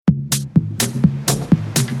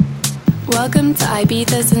Welcome to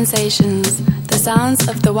Ibiza Sensations, the sounds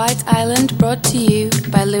of the White Island brought to you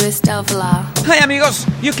by Luis Del Villar. Hi amigos,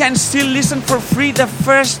 you can still listen for free the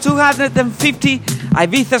first 250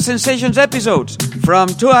 Ibiza Sensations episodes. From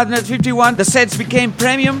 251 the sets became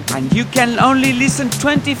premium and you can only listen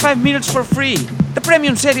 25 minutes for free. The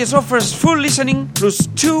premium series offers full listening plus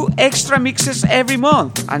 2 extra mixes every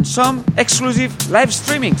month and some exclusive live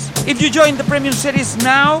streamings. If you join the premium series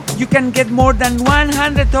now, you can get more than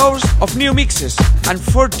 100 hours of new mixes and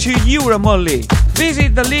for €2 only.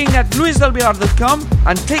 Visit the link at luisdelvillar.com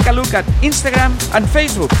and take a look at Instagram and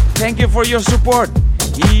Facebook. Thank you for your support.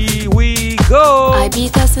 Here we go!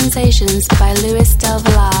 Ibiza Sensations by Luis Del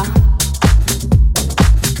Villar.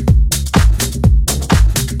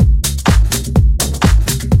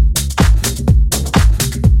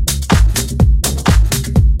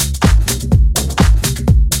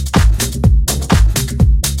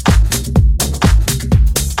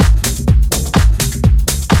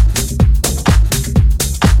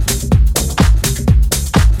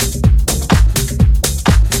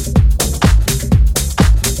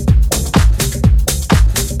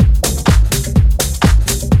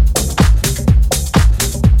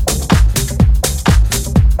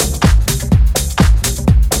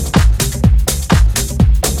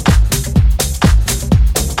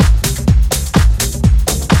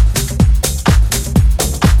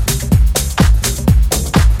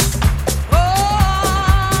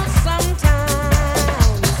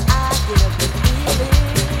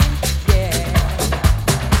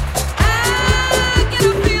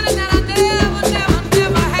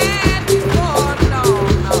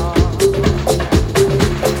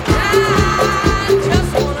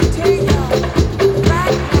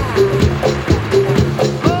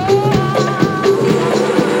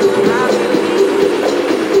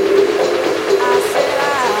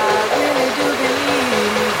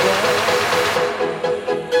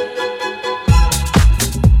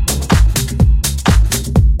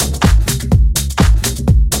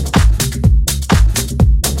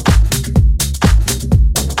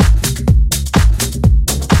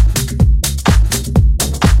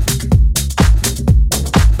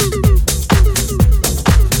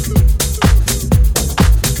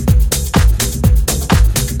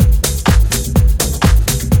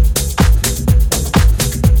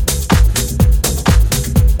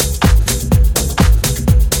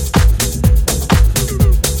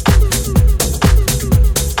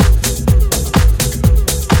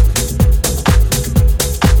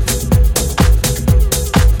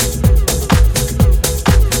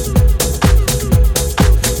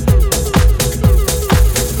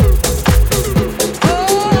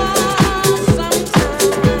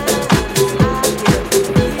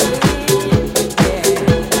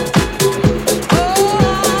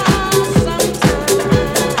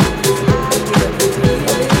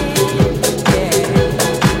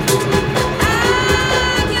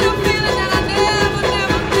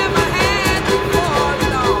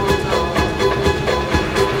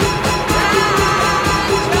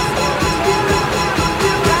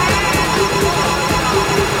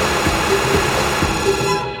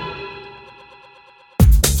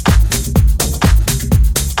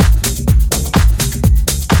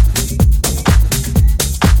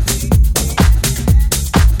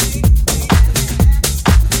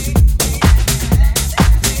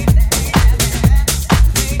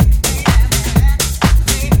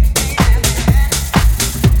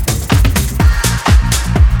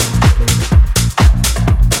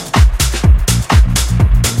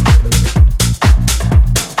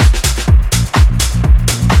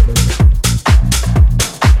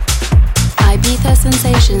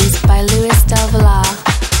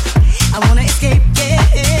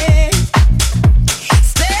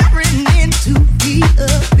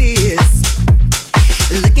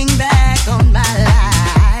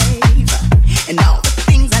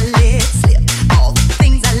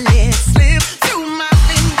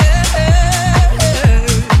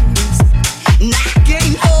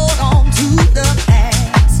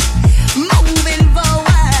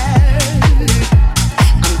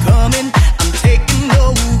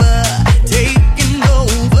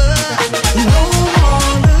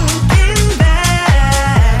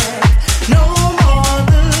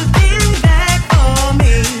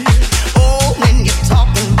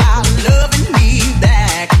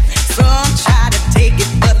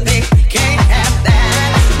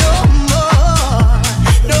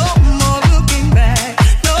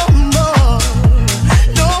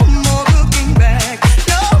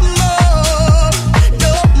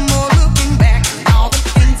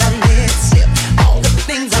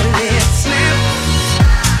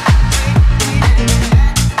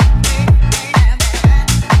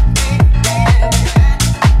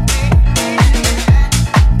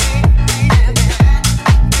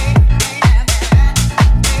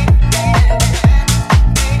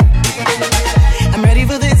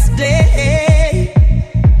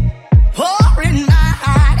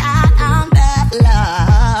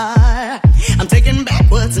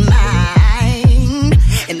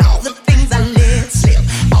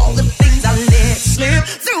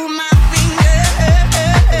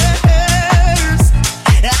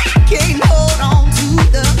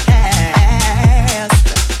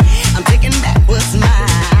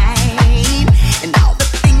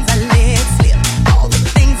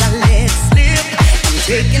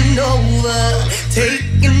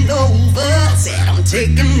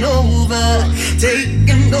 taking over,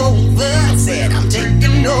 taking over. I said I'm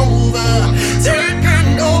taking over,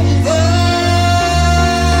 taking over.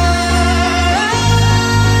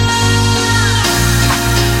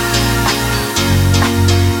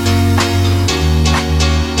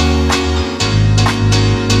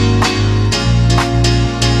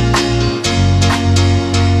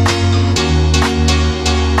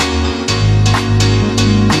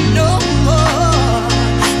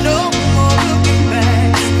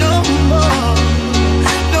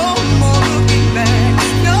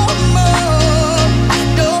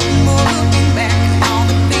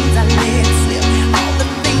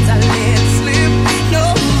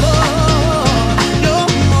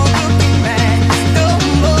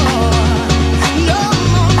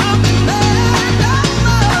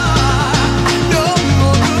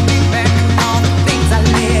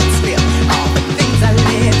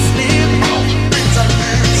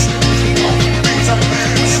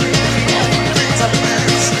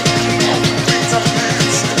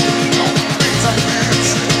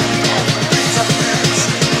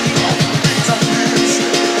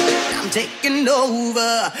 Taking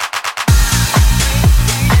over.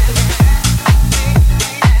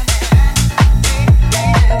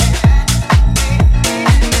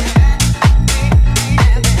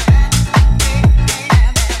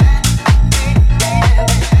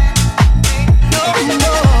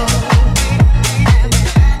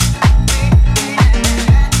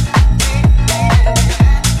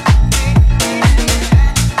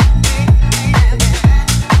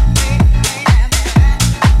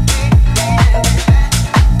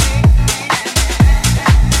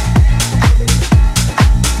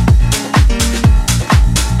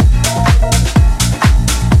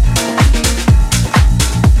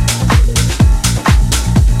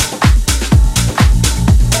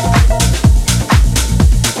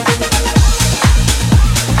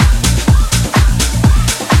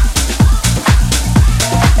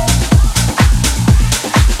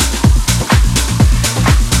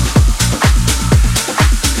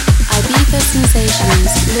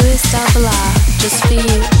 Luis Del Villar, just for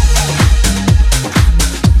you.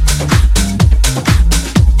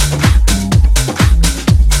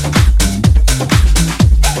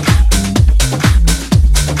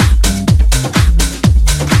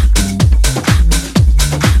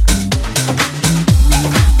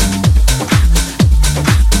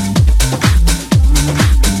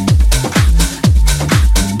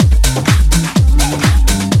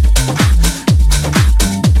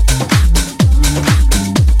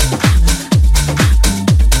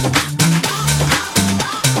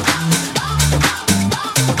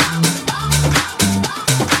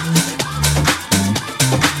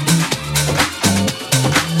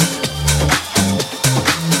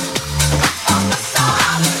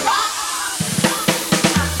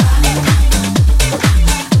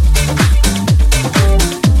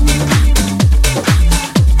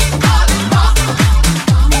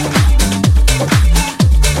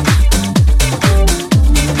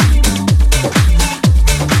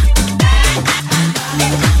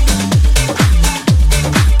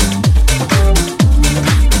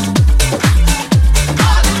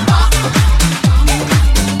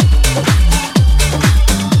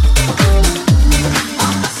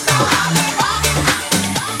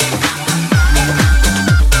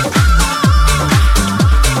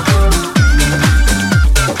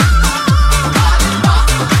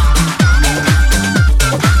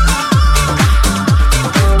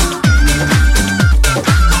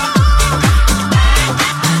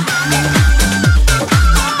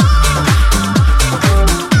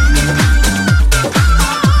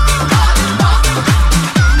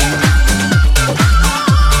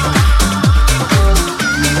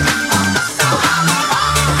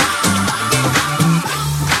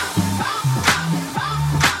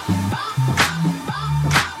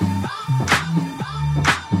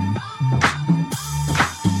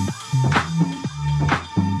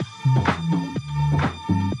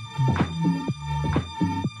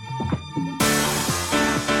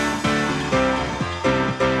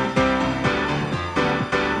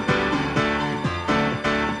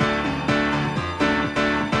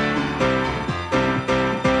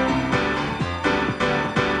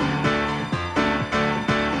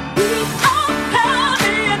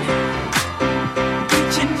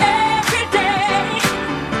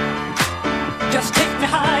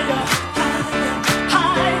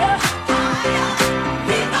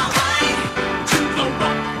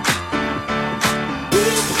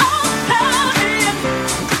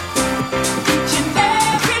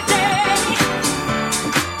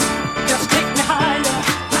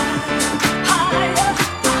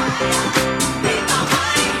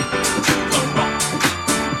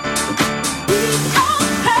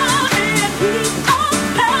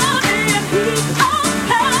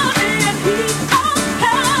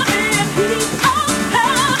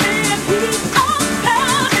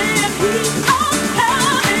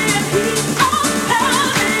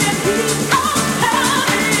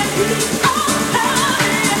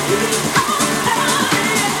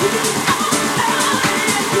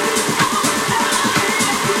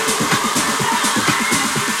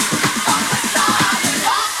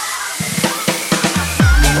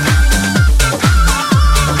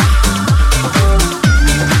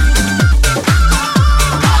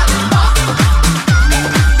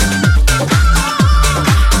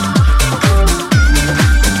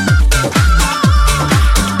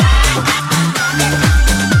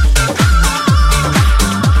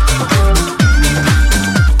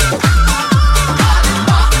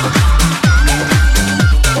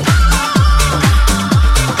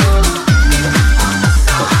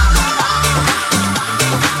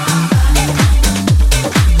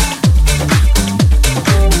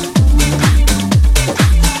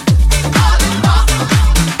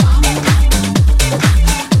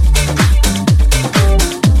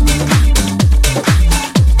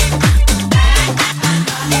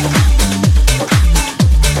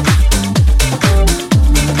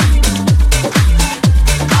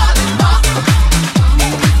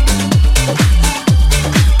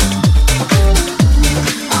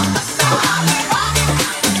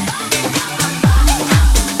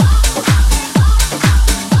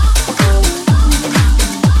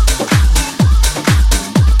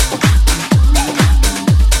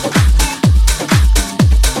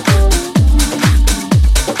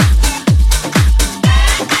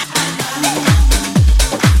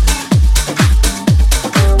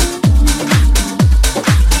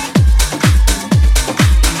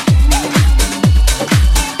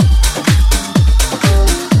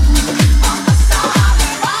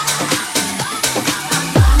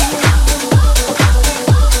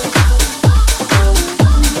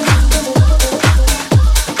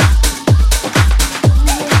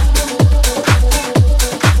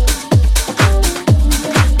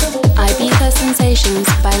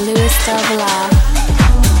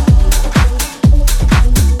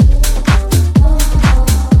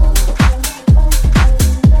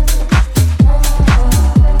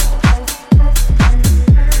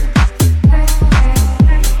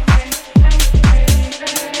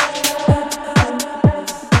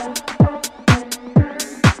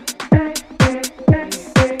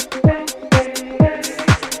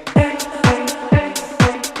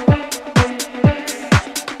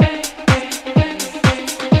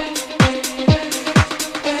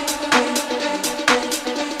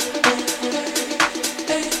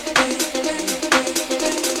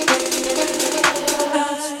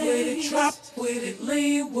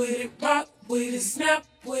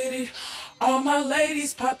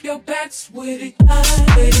 ladies, pop your backs with it. Line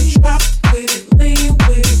with it, drop with it, lean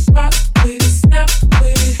with it, rock with it, snap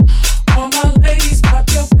with it. All my ladies, pop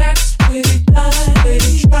your backs with it. Line with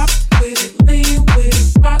it, drop with it, lean with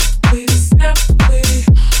it, rock with it, snap with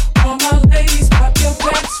it. All my ladies, pop your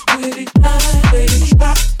backs with it. Line with it,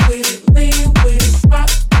 drop with it, lean with it, rock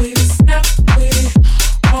with it, snap with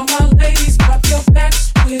it. All my ladies, pop your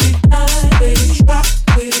backs with it. Line with it, drop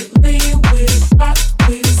with it, lean with it, rock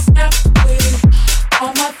with it, snap with it.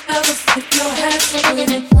 All my fellas, put your hands with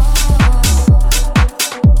it.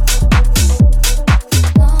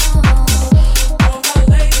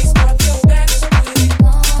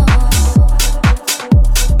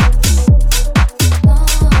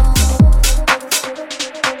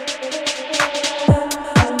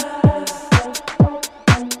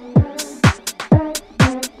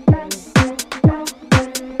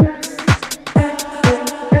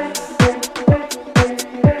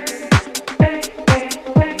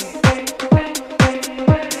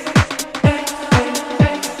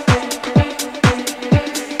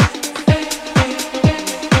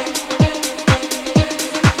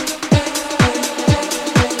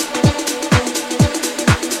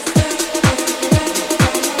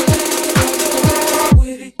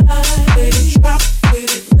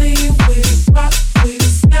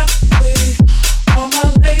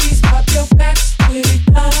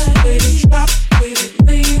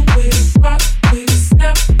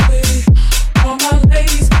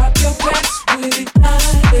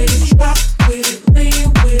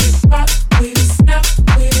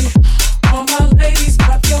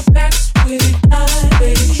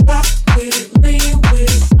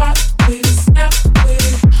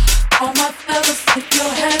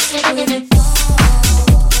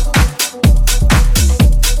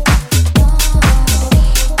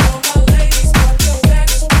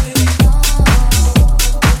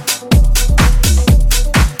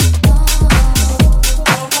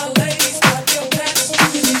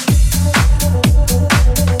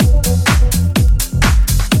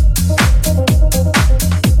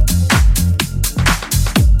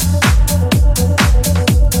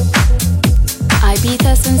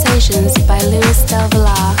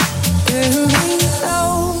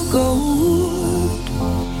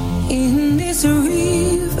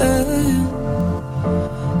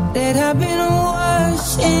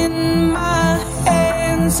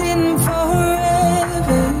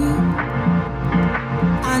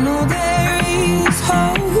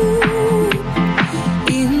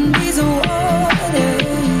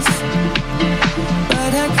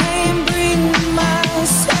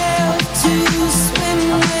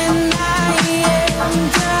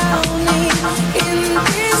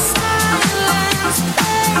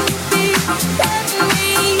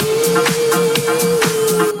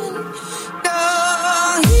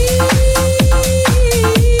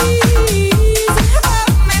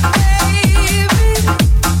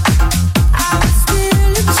 Still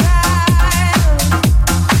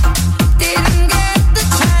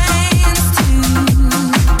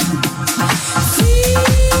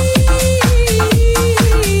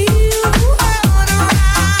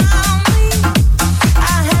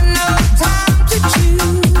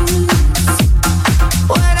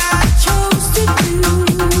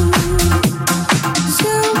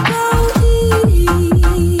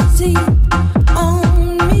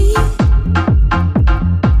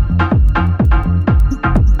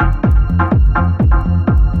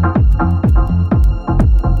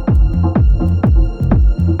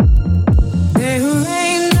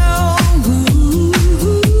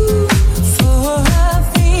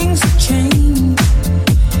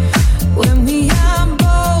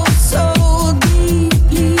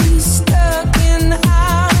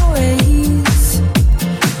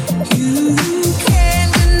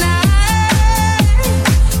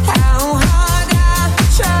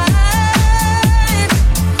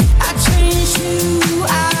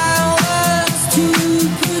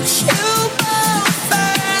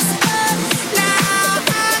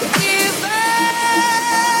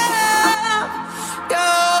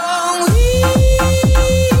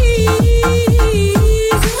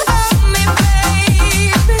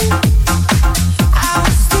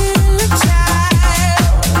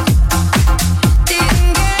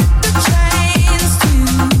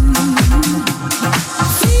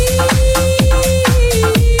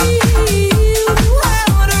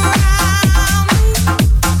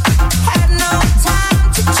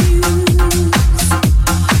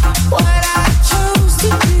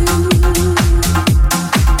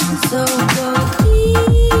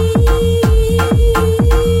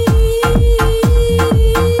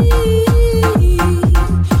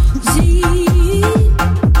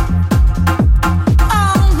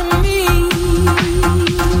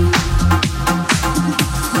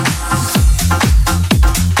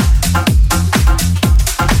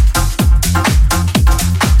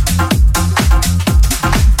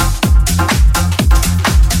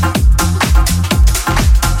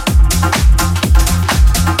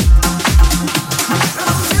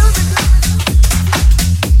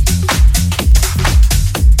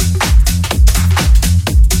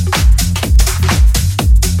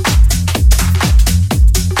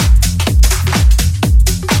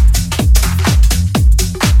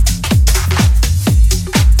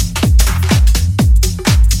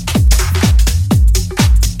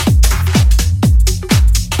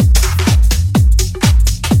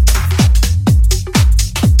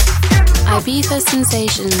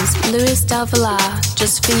Sensations, Luis Del Villar,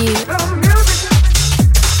 just for you.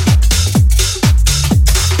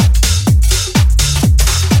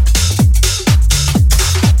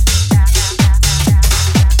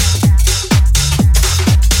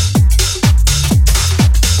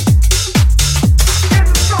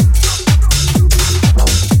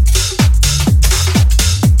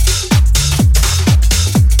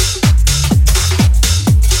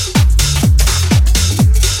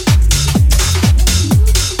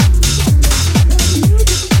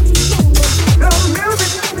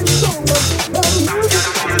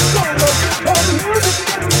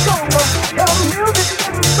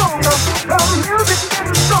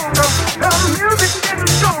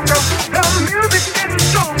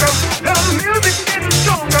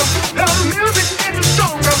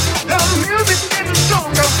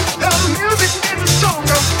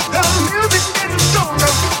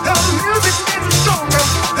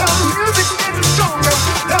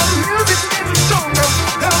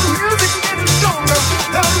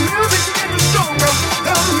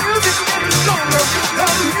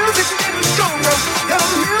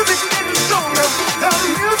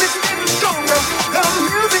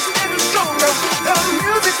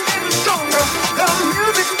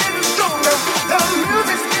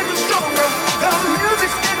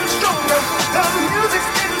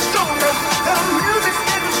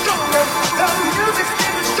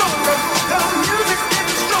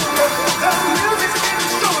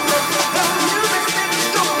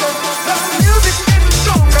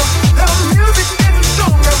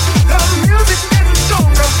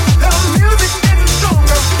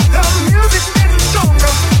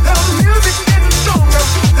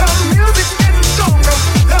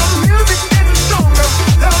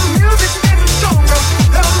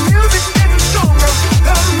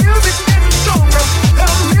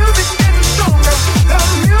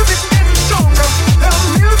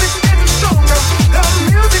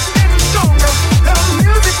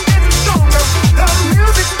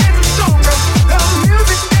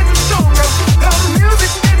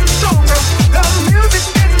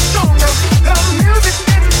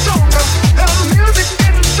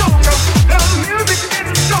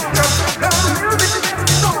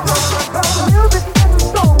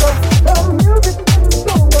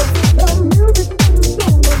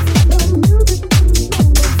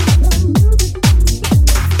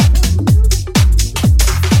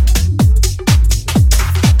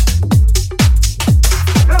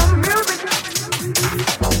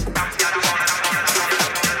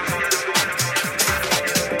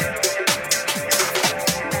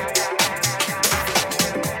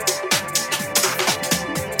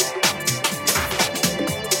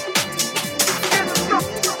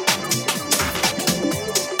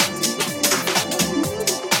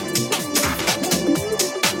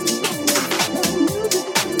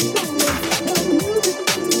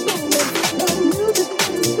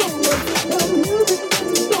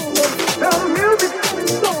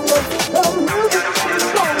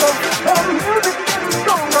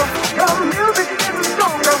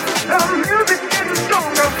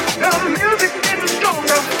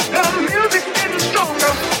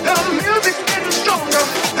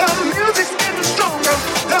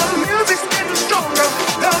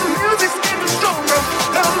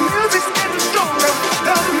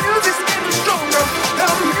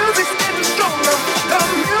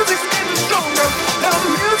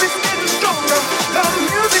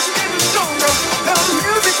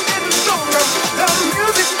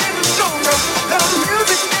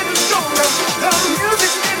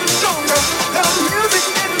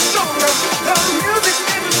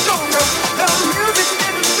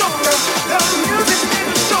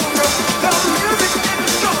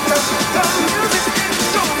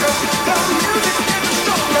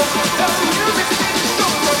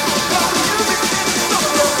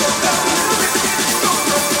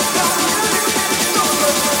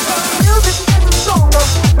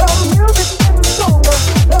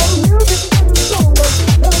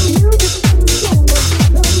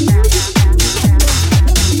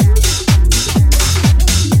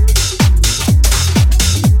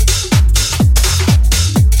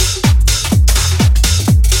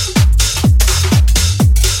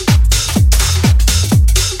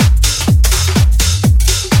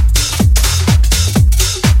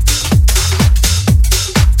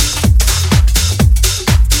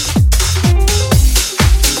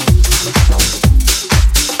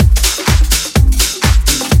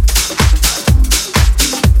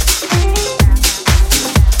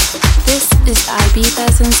 Ibiza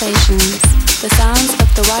Sensations, the sounds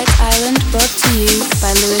of the White Island brought to you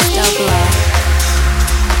by Luis Del Villar.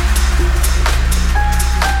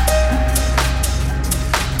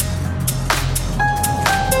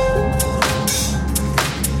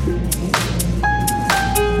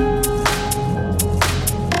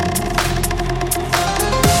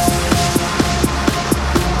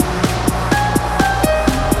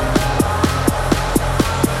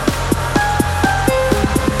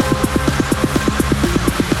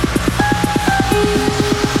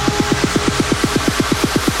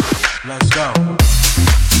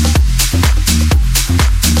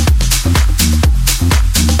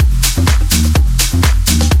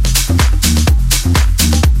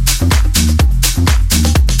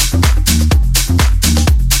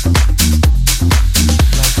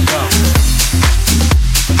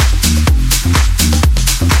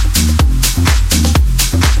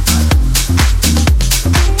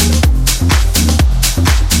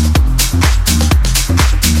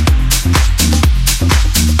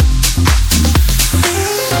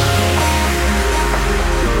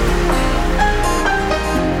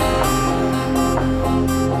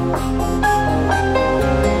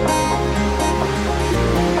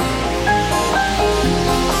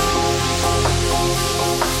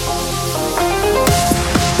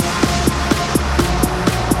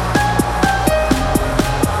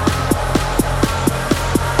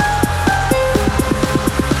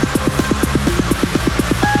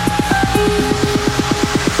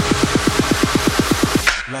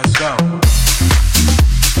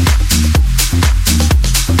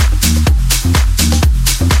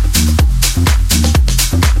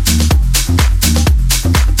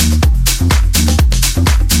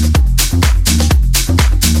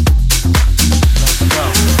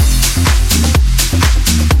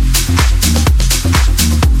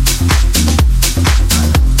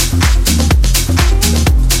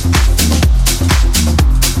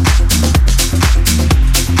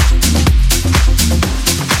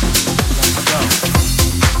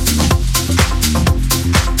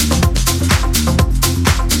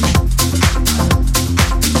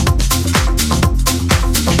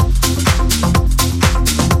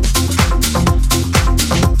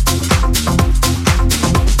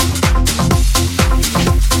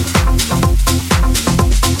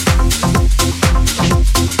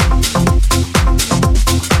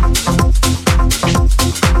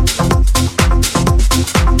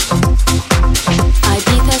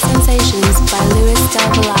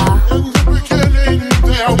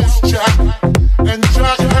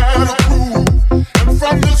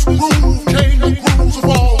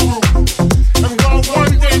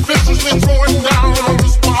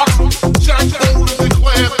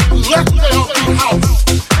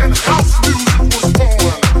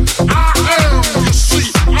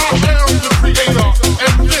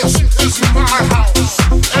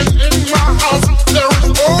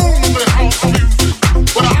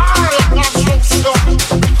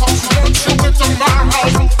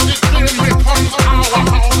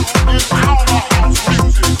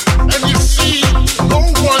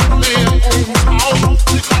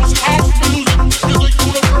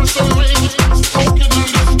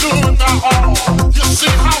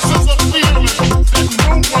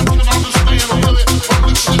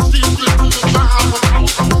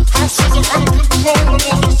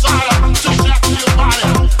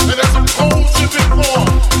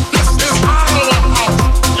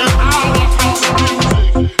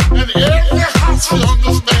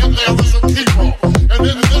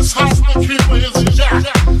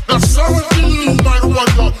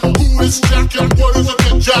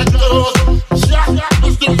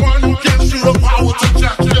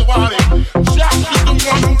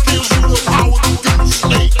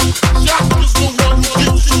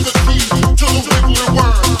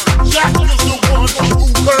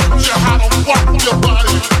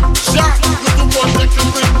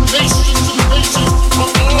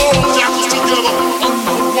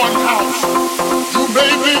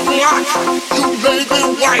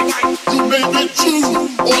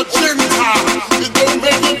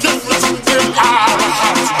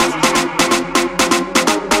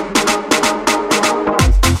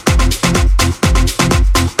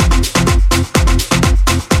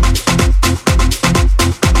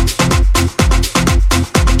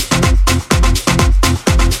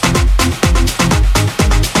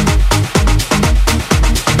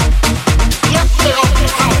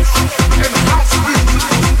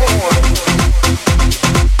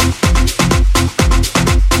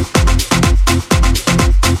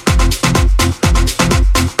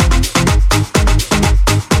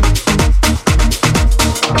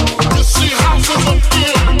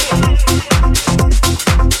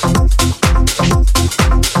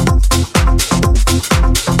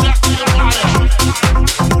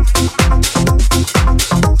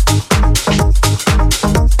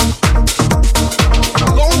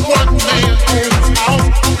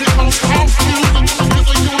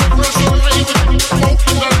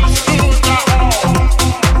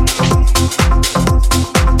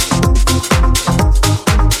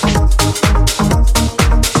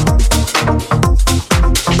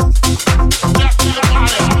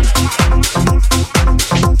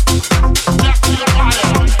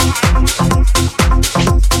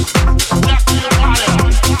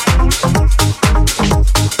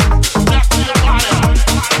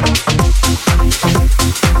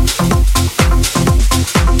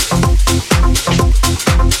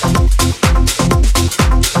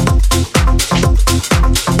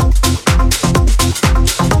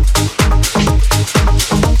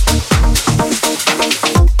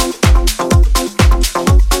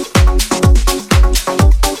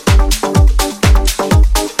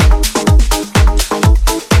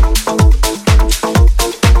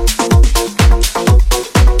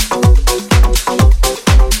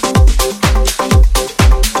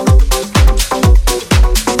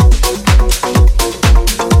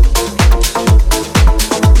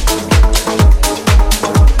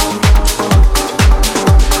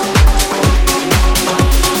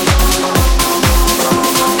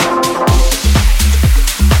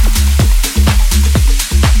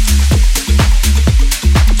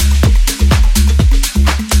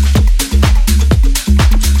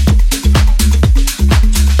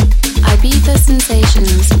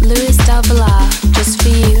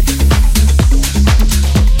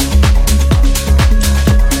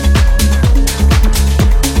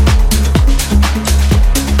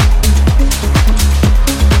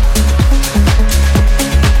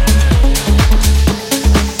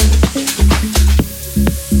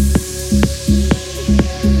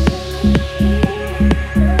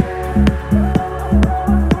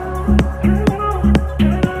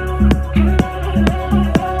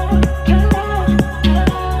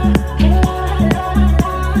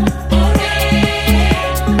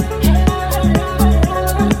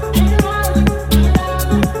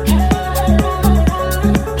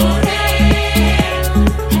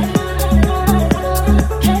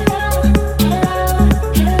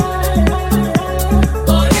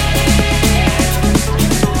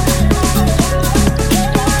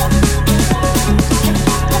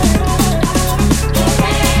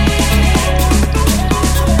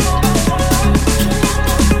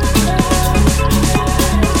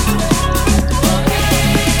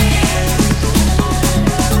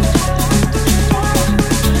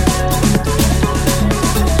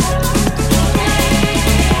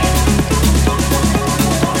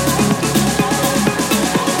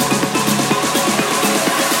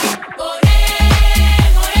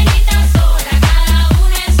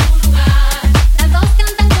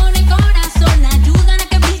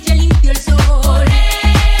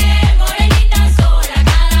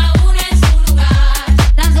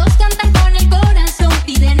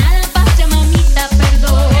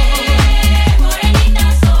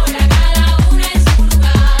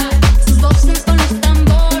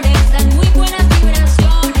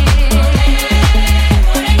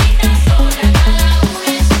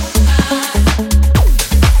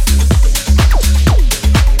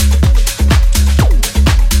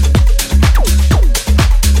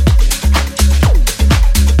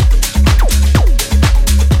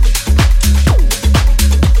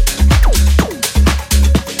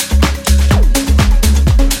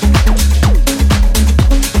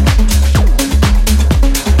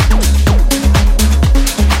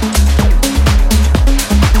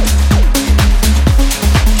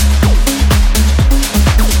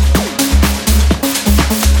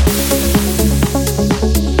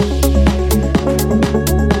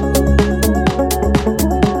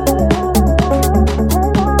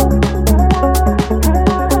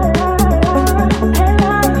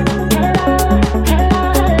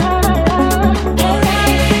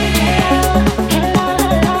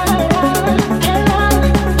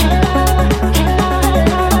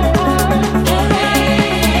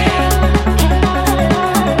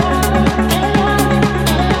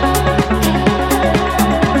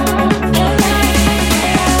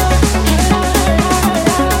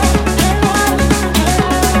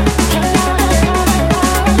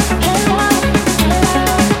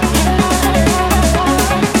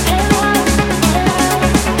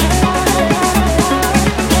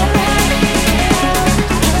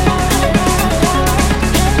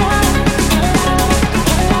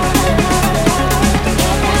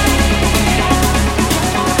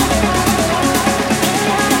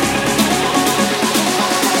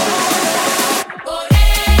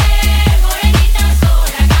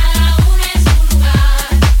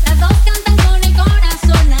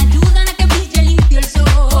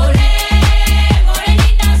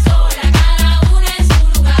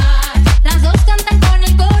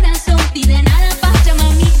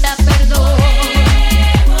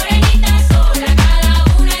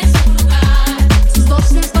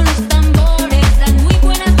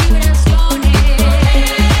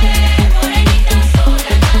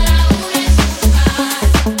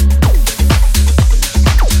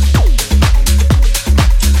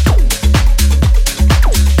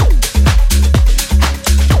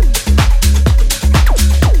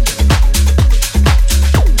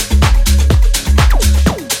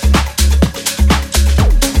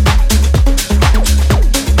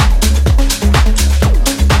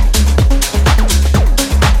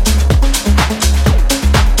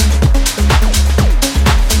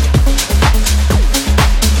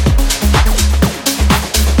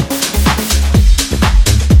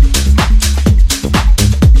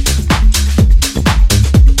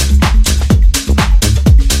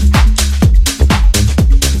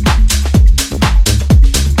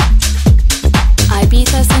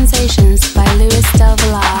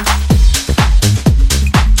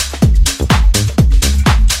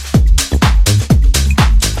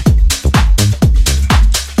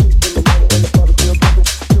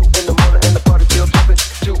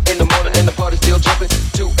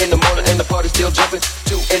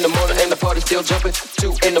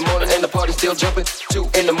 still jumping. 2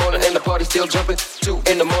 in the morning and the party still jumping. 2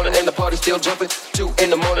 in the morning and the party still jumping. 2 in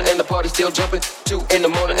the morning and the party still jumping. 2 in the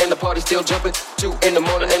morning and the party still jumping. 2 in the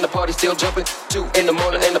morning and the party still jumping. 2 in the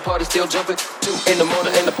morning and the party still jumping. 2 in the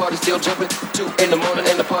morning and the party still jumping. 2 in the morning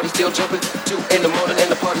and the party still jumping. 2 in the morning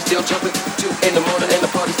and the party still jumping. 2 in the morning and the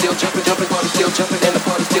party still jumping. Jumping, party still jumping and the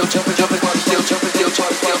party still jumping. Jumping, party still jumping. Still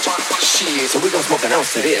jumping. Shit, so we gon' smoke an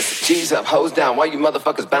ounce of this. G's up, hoes down, why you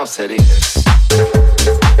motherfuckers bounce to this?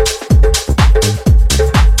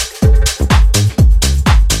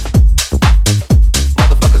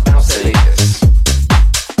 Motherfuckers bounce to this.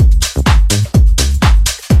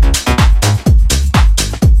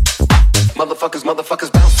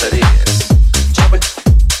 Motherfuckers bounce to this. Jump it.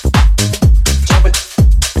 Jump it.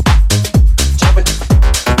 Jump it.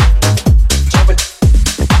 Jump it.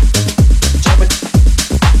 Jump it.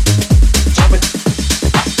 Jump it.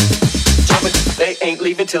 Jump it. They ain't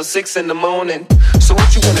leaving till 6 in the morning. So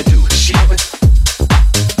what you wanna do? Jump it.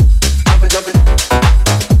 Jump it, jump it.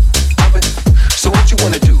 Jump it. So what you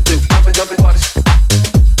wanna do? Jump it, jump it, party.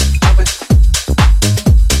 Jump it.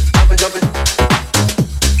 Jump it, jump it.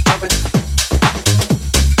 Jump it.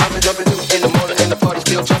 Jump it, jump it. In the morning and the party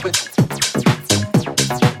still jumping.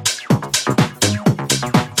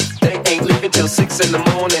 They ain't leaving till 6 in the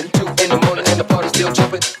morning. 2 in the morning and the party still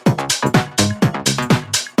jumping.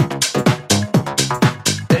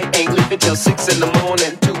 They ain't leaving till 6 in the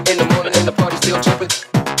morning. 2 in the morning and the party still jumping.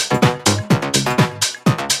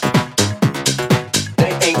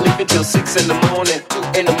 They ain't leaving till 6 in the morning. 2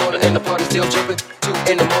 in the morning and the party still jumping. 2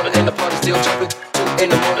 in the morning and the party still jumping. 2 in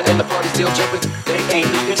the morning and the party still jumping. They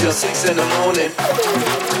ain't leaving till 6 in the morning.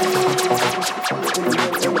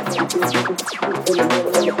 In the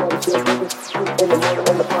morning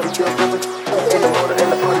and the party still jumping. 2 in the morning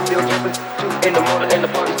and the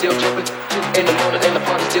party still jumping. 2 in the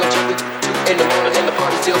morning and the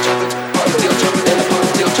party still jumping. Party still jumping and the party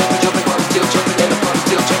still jumping. Jumping, party still jumping and the party still jumping. Jumping, party still jumping and the party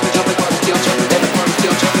still jumping. Jumping, party still jumping and the party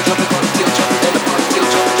still jumping. Jumping, party still jumping and the party still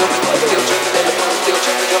jumping. Jumping, party still jumping and the party still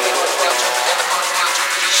jumping.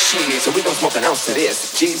 Shit, so we gon' smoke an ounce of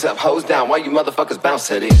this. G's up, hoes down, why you motherfuckers bounce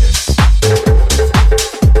to this?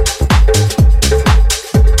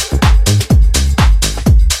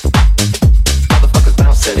 Motherfuckers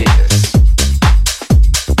bounce to this.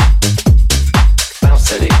 Bounce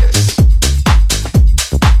to this.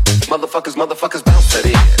 Motherfuckers bounce to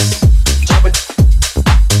this. Jump it.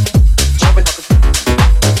 Jump it.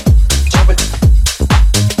 Jump it. Jump it.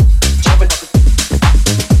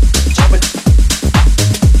 Jump it.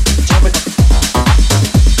 Jump it.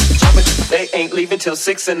 Jump it. They ain't leaving till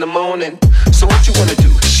 6 in the morning. So what you wanna do?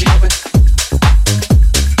 Jump it.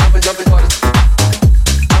 Jump it, jump it, party.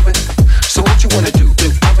 Jump it. So what you wanna do?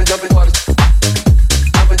 Jump it, jump it, party.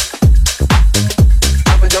 Jump it.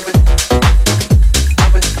 Jump it, jump it.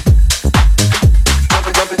 Jump it. Jump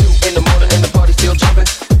it, jump it. In the morning and the party still jumping.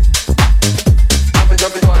 Jump it,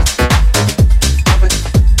 jump it, party. Jump it.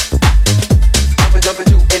 Jump it, jump it.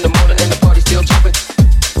 In the morning and the party still jumping.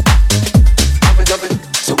 Jump it, jump it.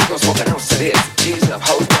 So we gon' smoke an ounce of this. G's up,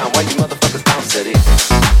 hoes down, why you motherfuckers bounce to this?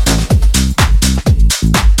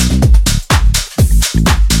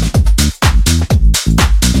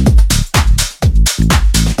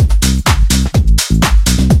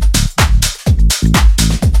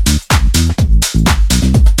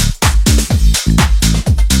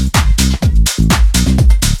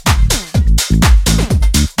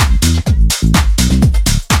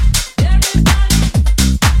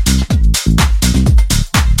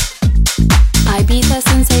 Ibiza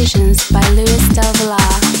Sensations by Luis Del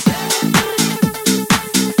Villar.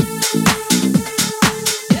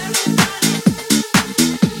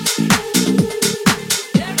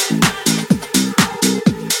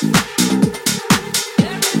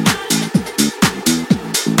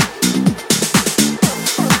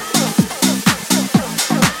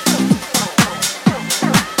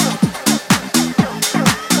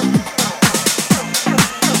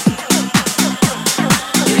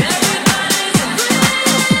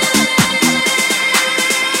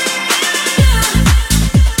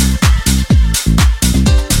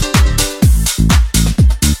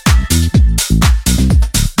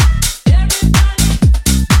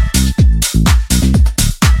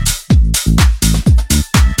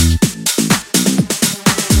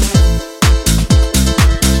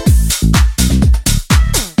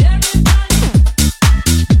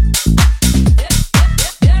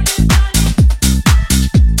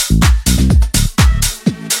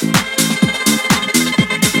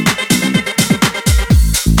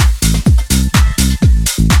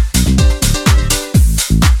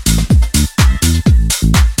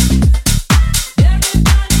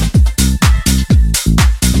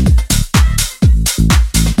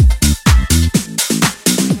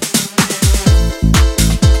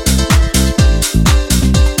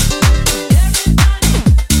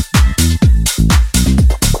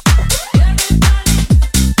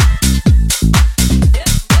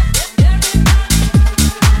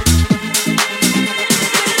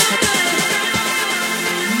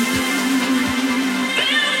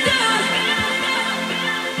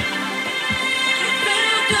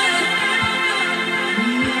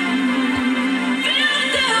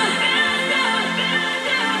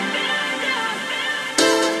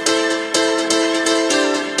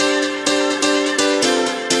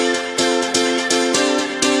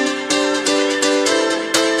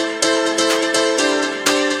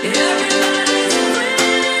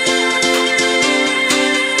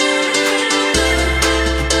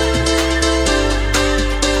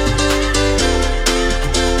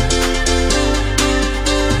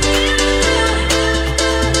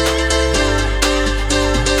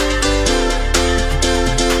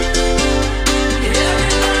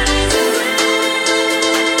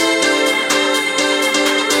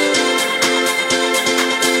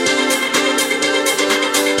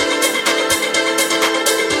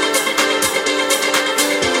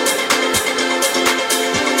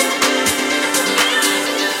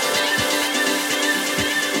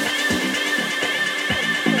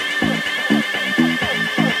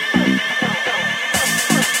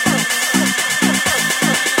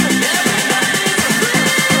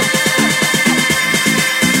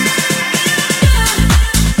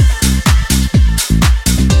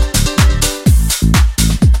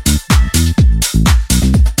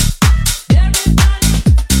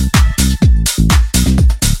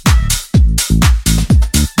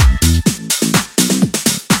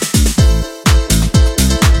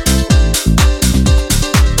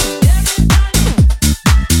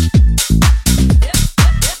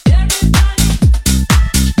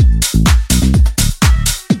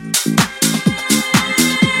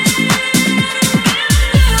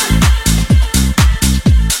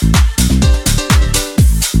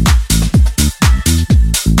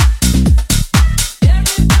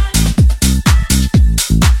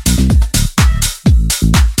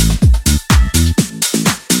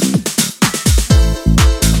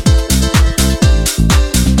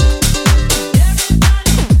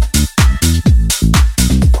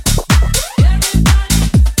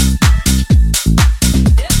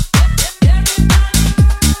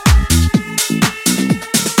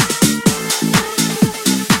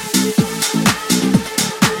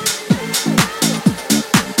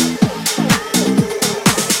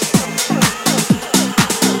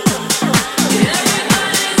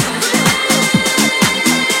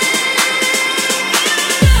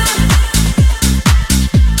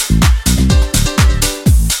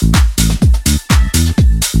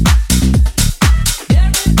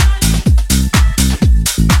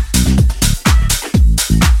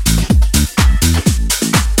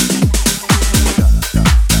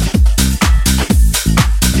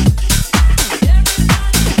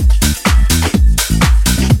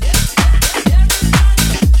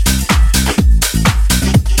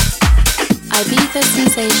 Ibiza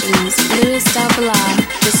Sensations, Luis Del Villar,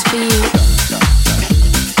 just for you.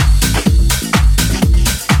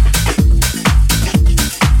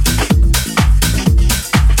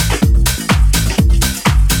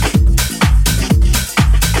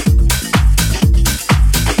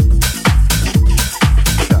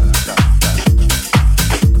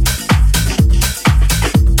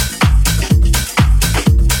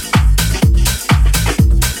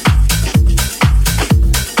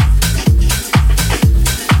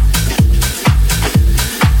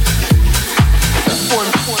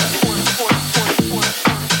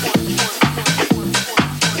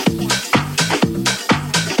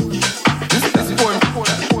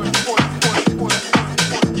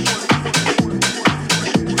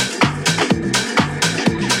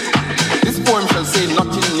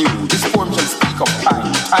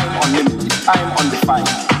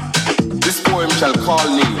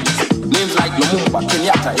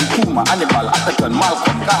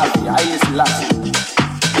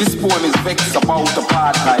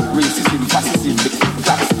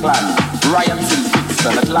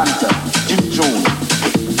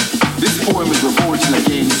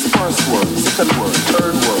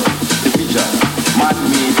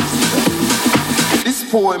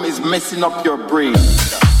 Messing up your brain.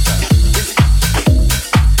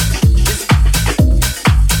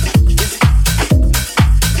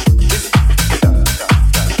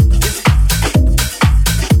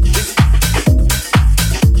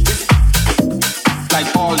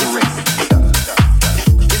 Like all the rest.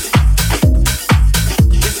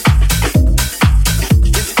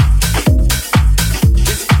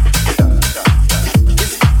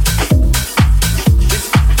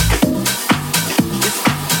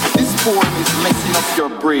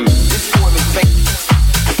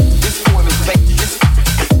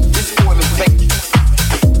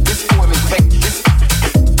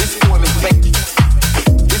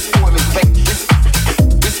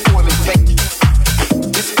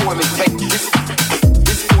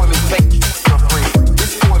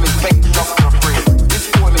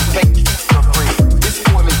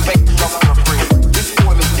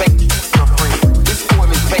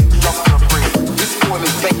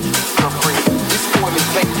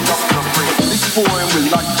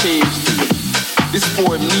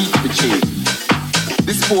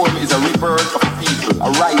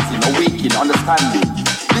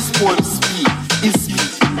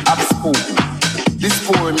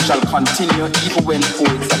 Continue even when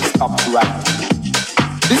poets have stopped writing.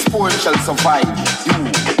 This poem shall survive you,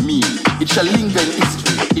 me. It shall linger in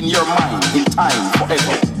history, in your mind, in time,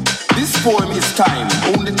 forever. This poem is time,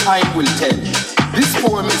 only time will tell. This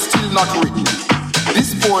poem is still not written.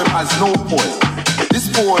 This poem has no point. This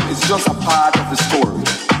poem is just a part of the story.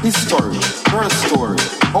 His story, her story,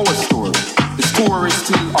 our story. The story is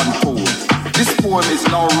still untold. This poem is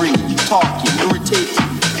now ringing, talking, irritating,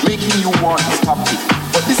 making you want to stop it.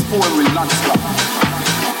 But this poem will not stop.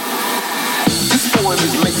 This poem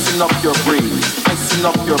is messing up your brain, messing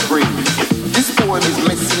up your brain. This poem is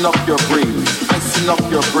messing up your brain, messing up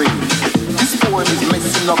your brain. This poem is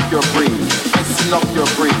messing up your brain, messing up your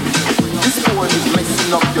brain. This poem is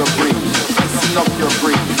messing up your brain, messing up your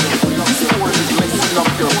brain. This poem is messing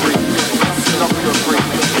up your brain, messing up your brain.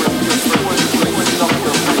 This poem is messing up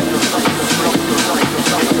your brain, messing up your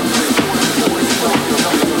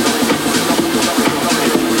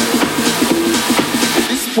brain.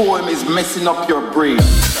 This poem is messing up your brain.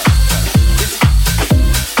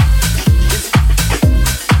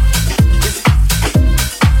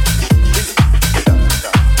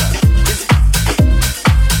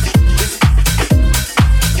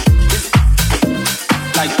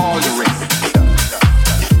 Like all the rest.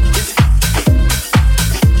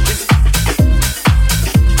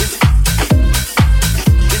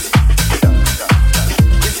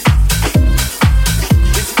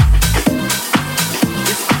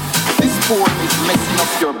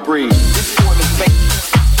 Your brain. This poem is fake.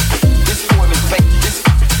 This poem is fake.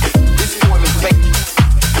 This poem is fake. This poem is fake.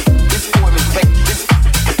 This poem is fake.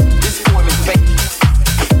 This poem is fake.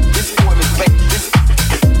 This poem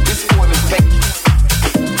is fake.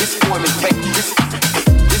 This poem is fake.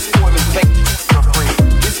 This poem is fake. Your brain.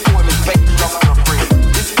 This poem is fake. Your brain.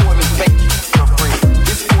 This poem is fake. Your brain.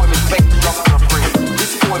 This poem is fake. Your brain.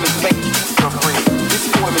 This poem is fake. Your brain. This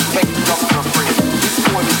poem is fake. Your brain. This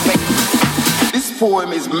poem is fake. This poem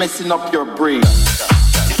is messing up your brain.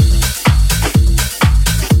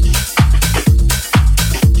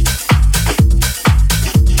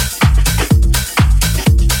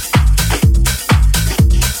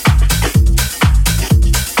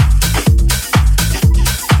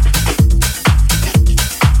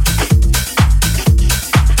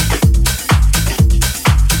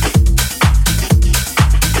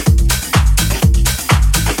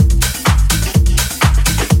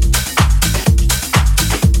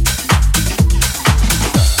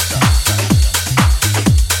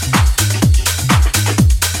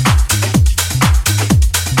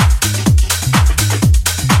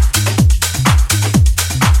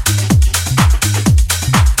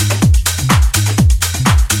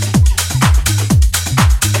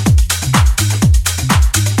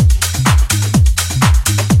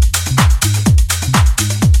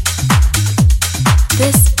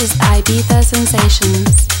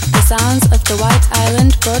 sounds of the White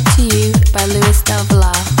Island brought to you by Luis Del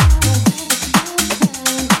Villar.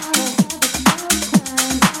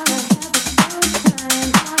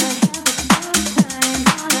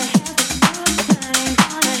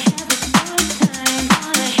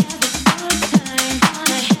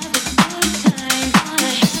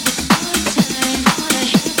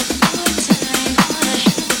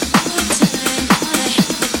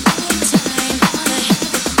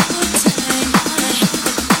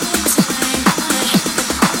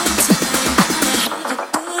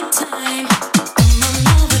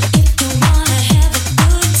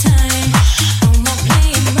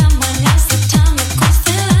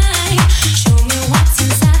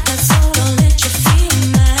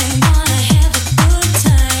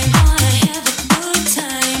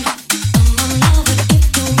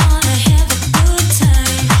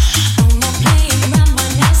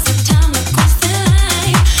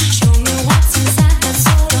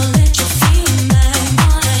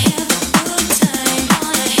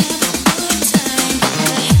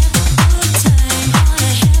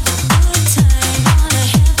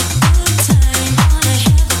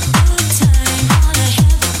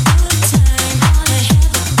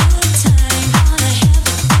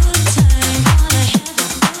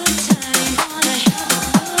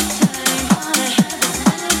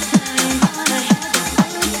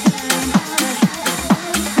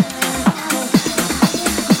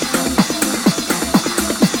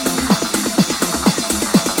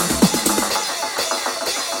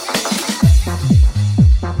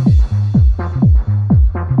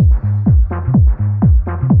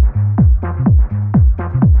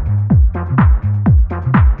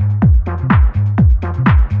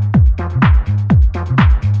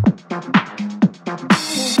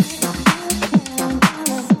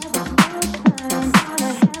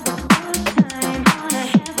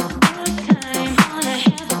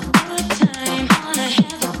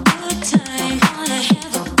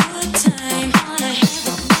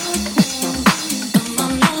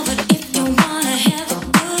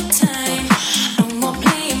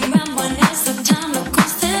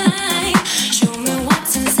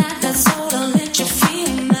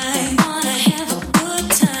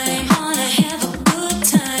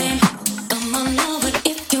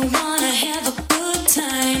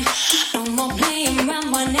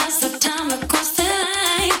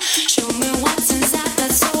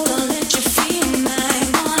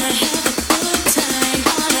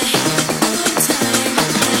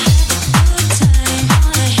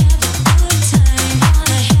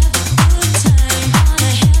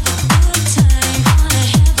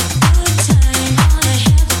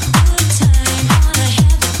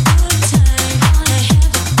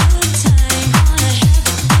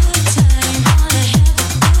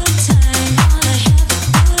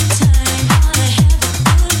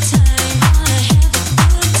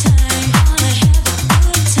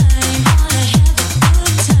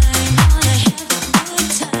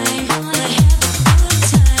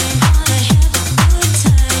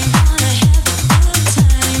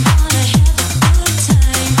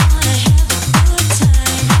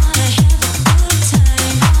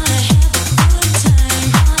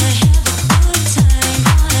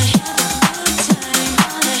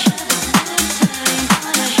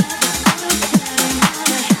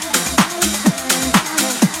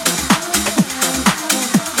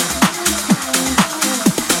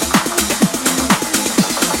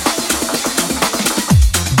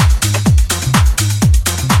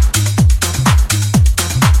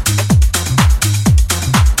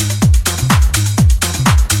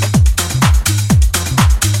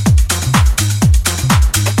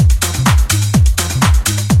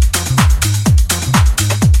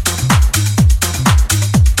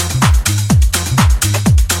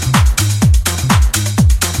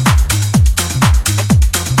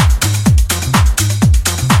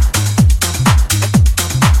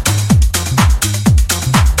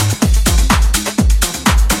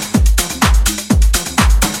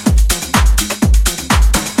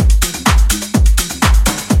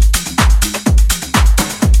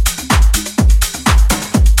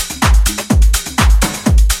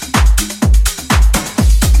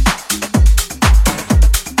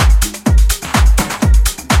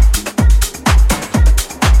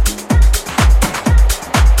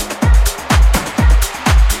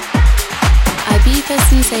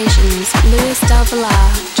 Sensations, Luis Del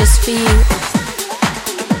Villar, just for you.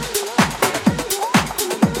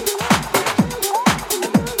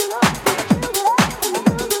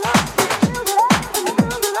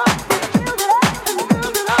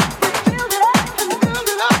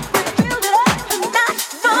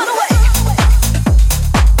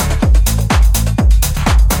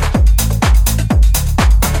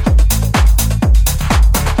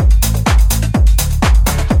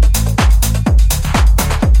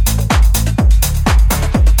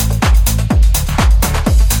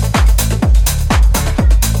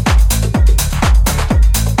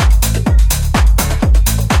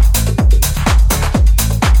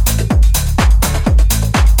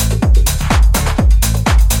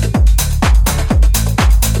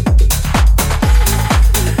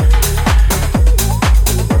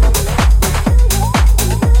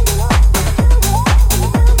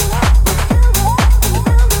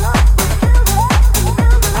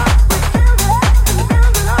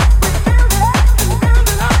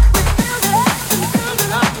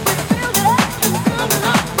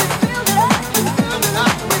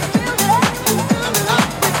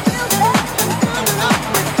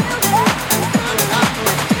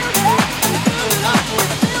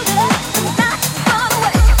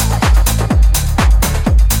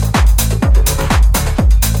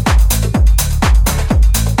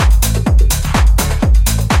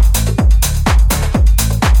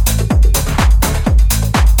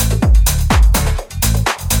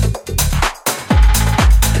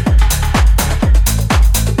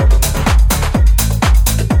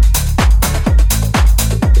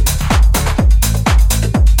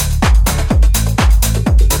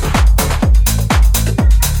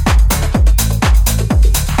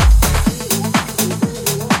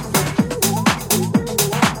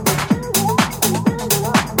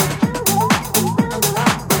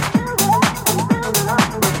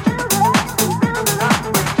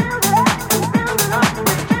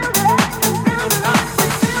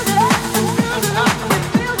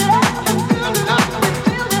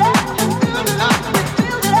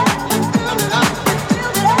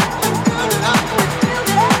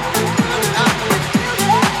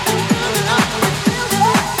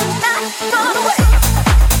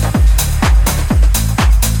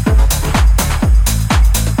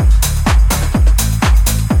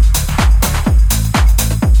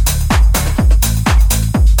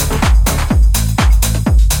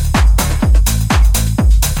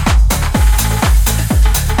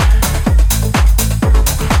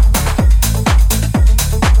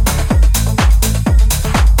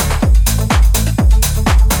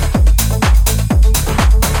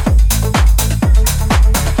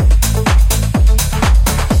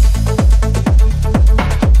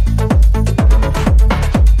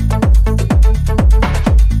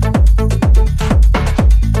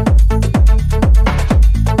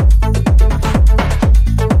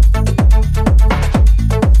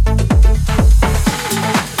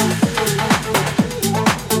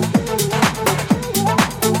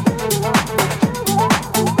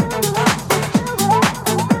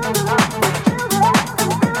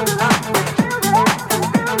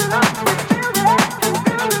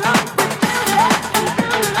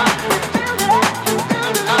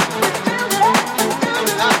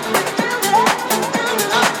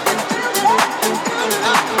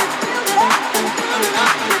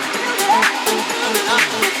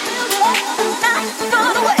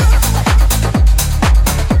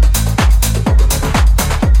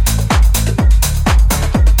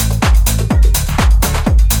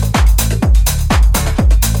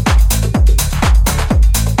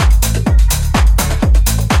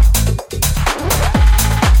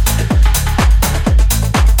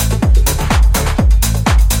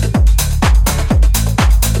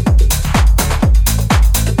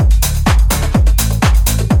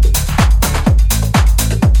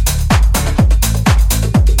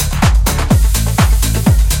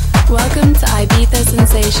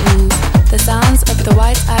 Sensations, the sounds of the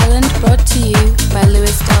White Island brought to you by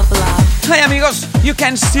Luis Del Villar. Hi amigos, you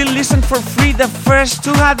can still listen for free the first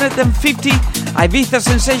 250 Ibiza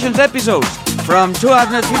Sensations episodes. From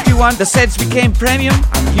 251, the sets became premium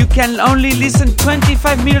and you can only listen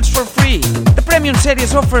 25 minutes for free. The premium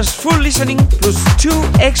series offers full listening plus 2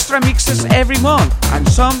 extra mixes every month and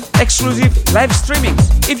some exclusive live streamings.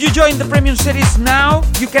 If you join the premium series now,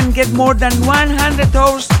 you can get more than 100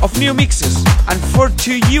 hours of new mixes and for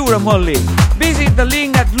 €2 only. Visit the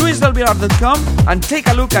link at luisdelvillar.com and take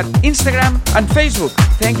a look at Instagram and Facebook.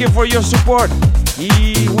 Thank you for your support.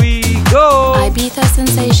 Here we go! Ibiza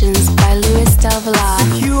Sensations by Luis Del Villar.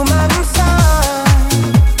 Human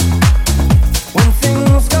side, when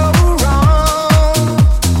things go wrong,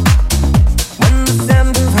 when the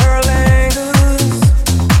scent of her lingers,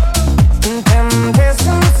 in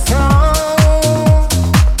temptation strong,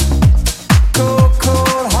 cold,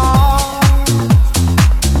 cold heart,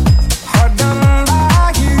 hard done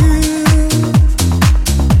by you.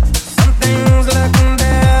 Something's looking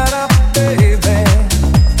better, baby.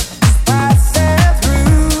 Just passing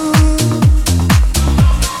through.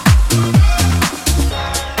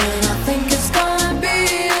 And I think it's gonna be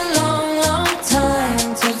a long, long time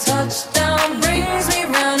till touchdown brings me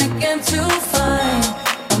round again to find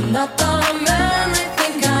I'm not the man they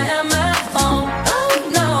think I am at home. Oh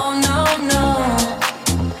no, no, no.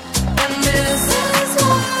 And this is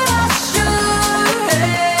what I should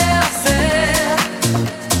have said.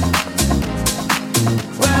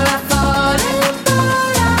 Well, I thought it,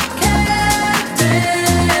 but I kept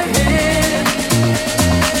it here.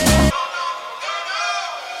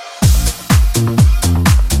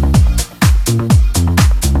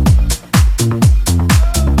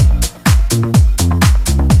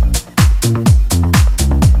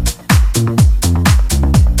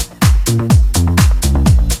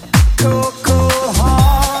 Cold, cold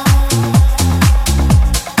heart,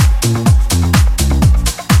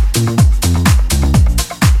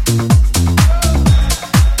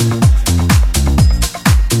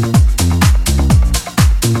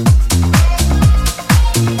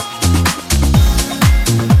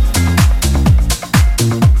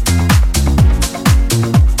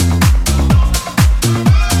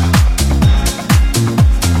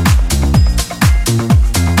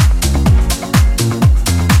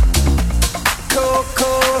 cold,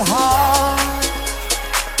 cold heart,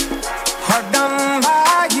 hard done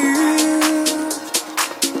by you.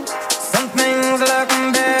 Something's looking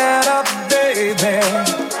better, baby.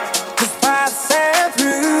 Just passing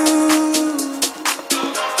through.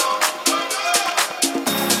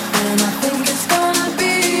 And I think it's gonna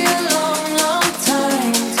be a long, long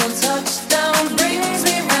time till touchdown brings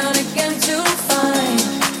me round again to find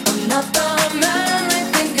I'm not the man they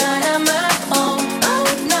think I am at home. Oh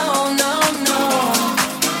no, no, no.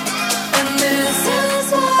 And this is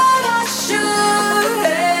what I should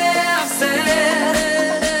have said.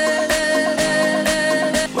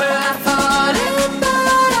 Well, I thought it,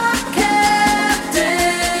 but I kept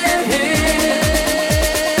it here.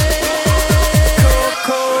 Cold,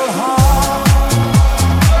 cold heart.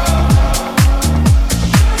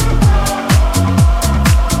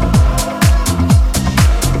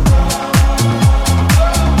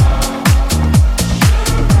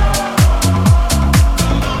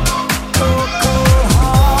 Cold, cold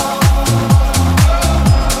heart.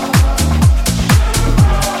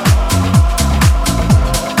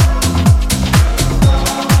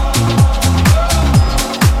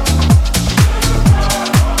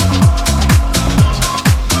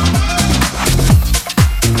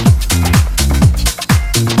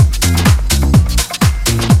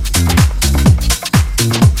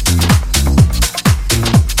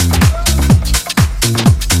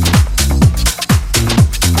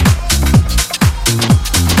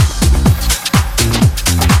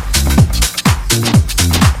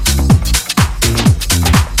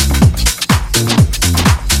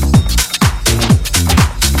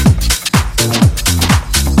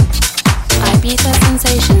 Ibiza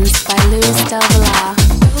Sensations by Luis Del Villar.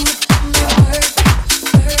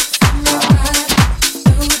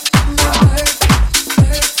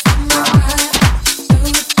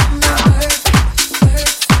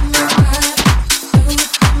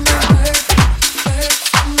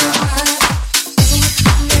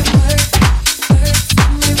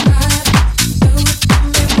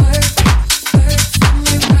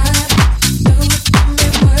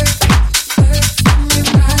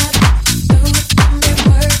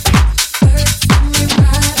 Work,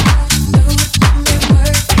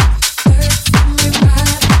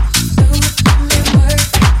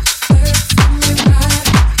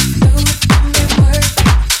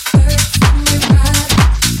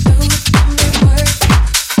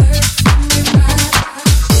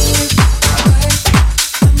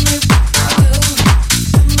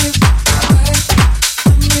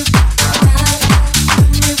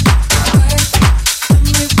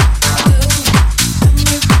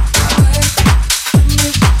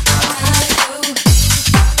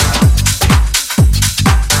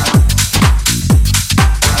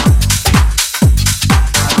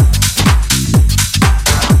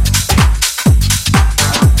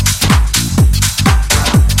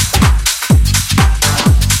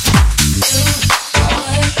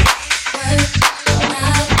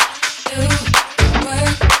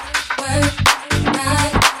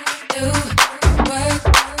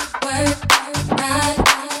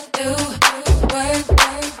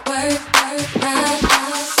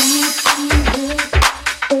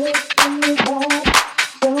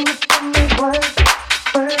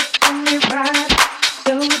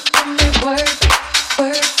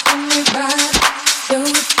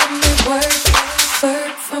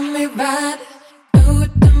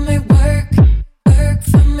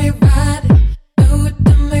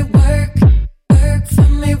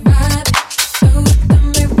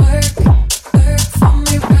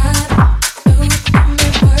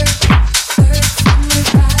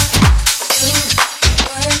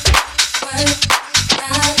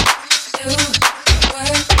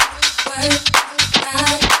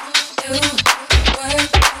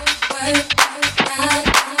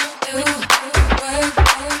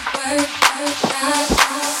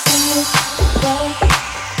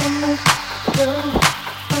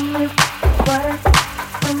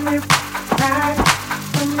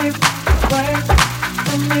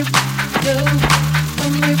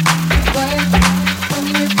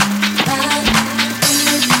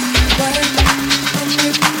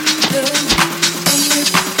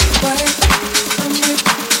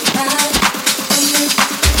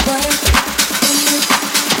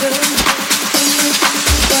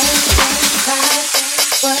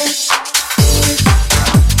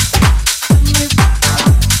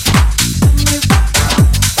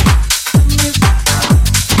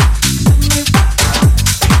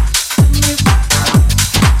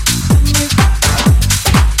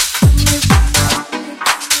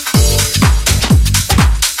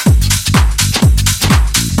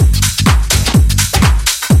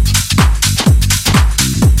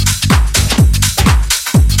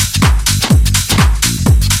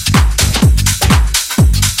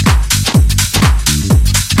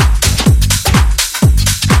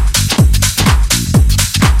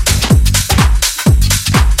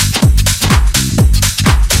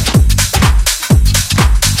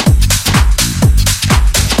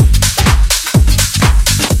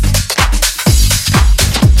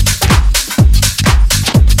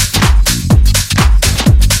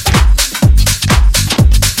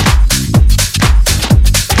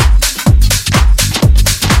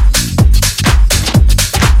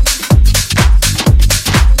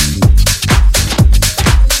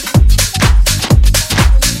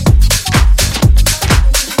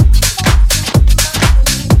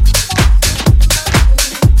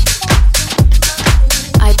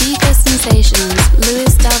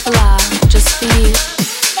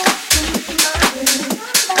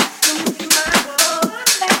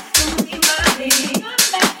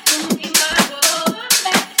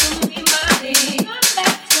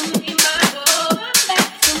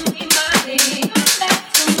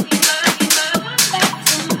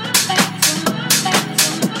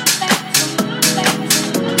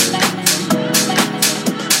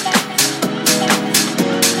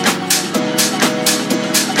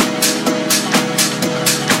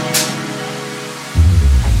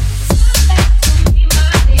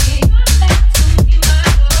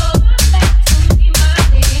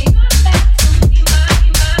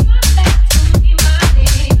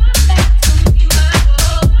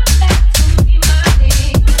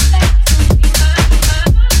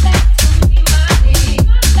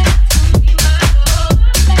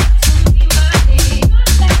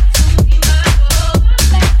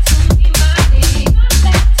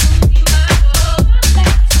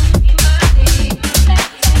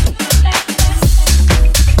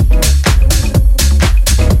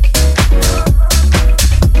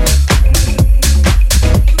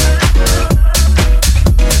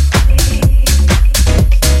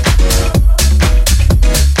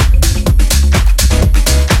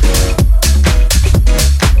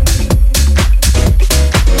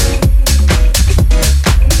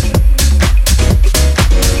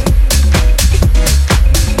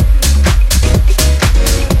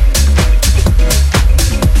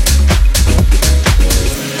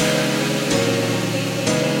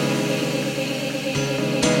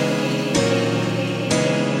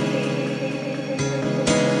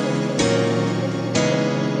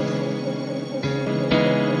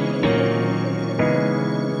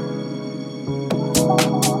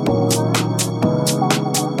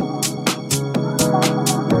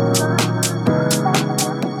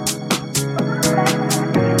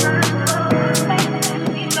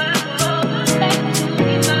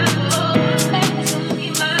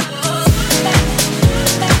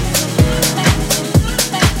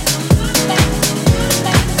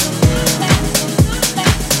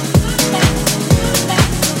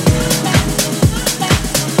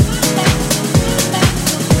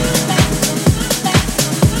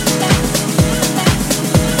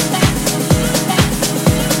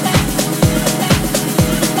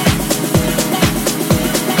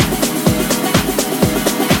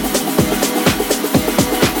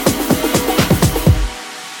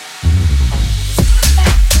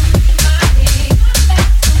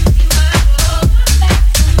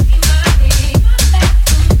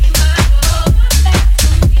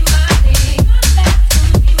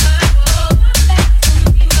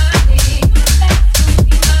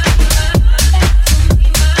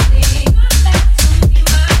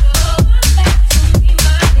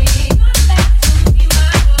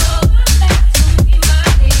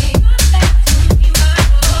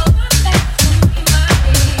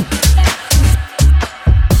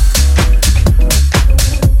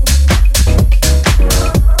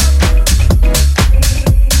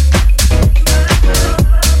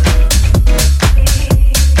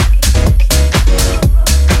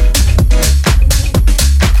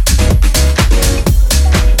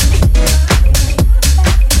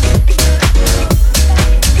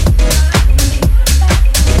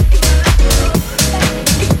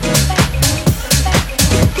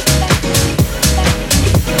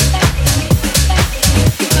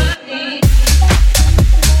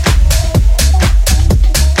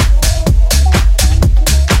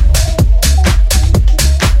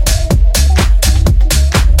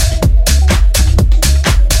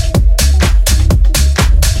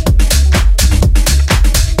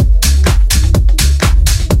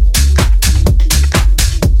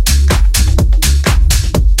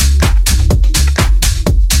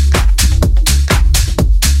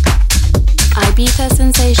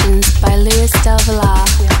 Del Villar.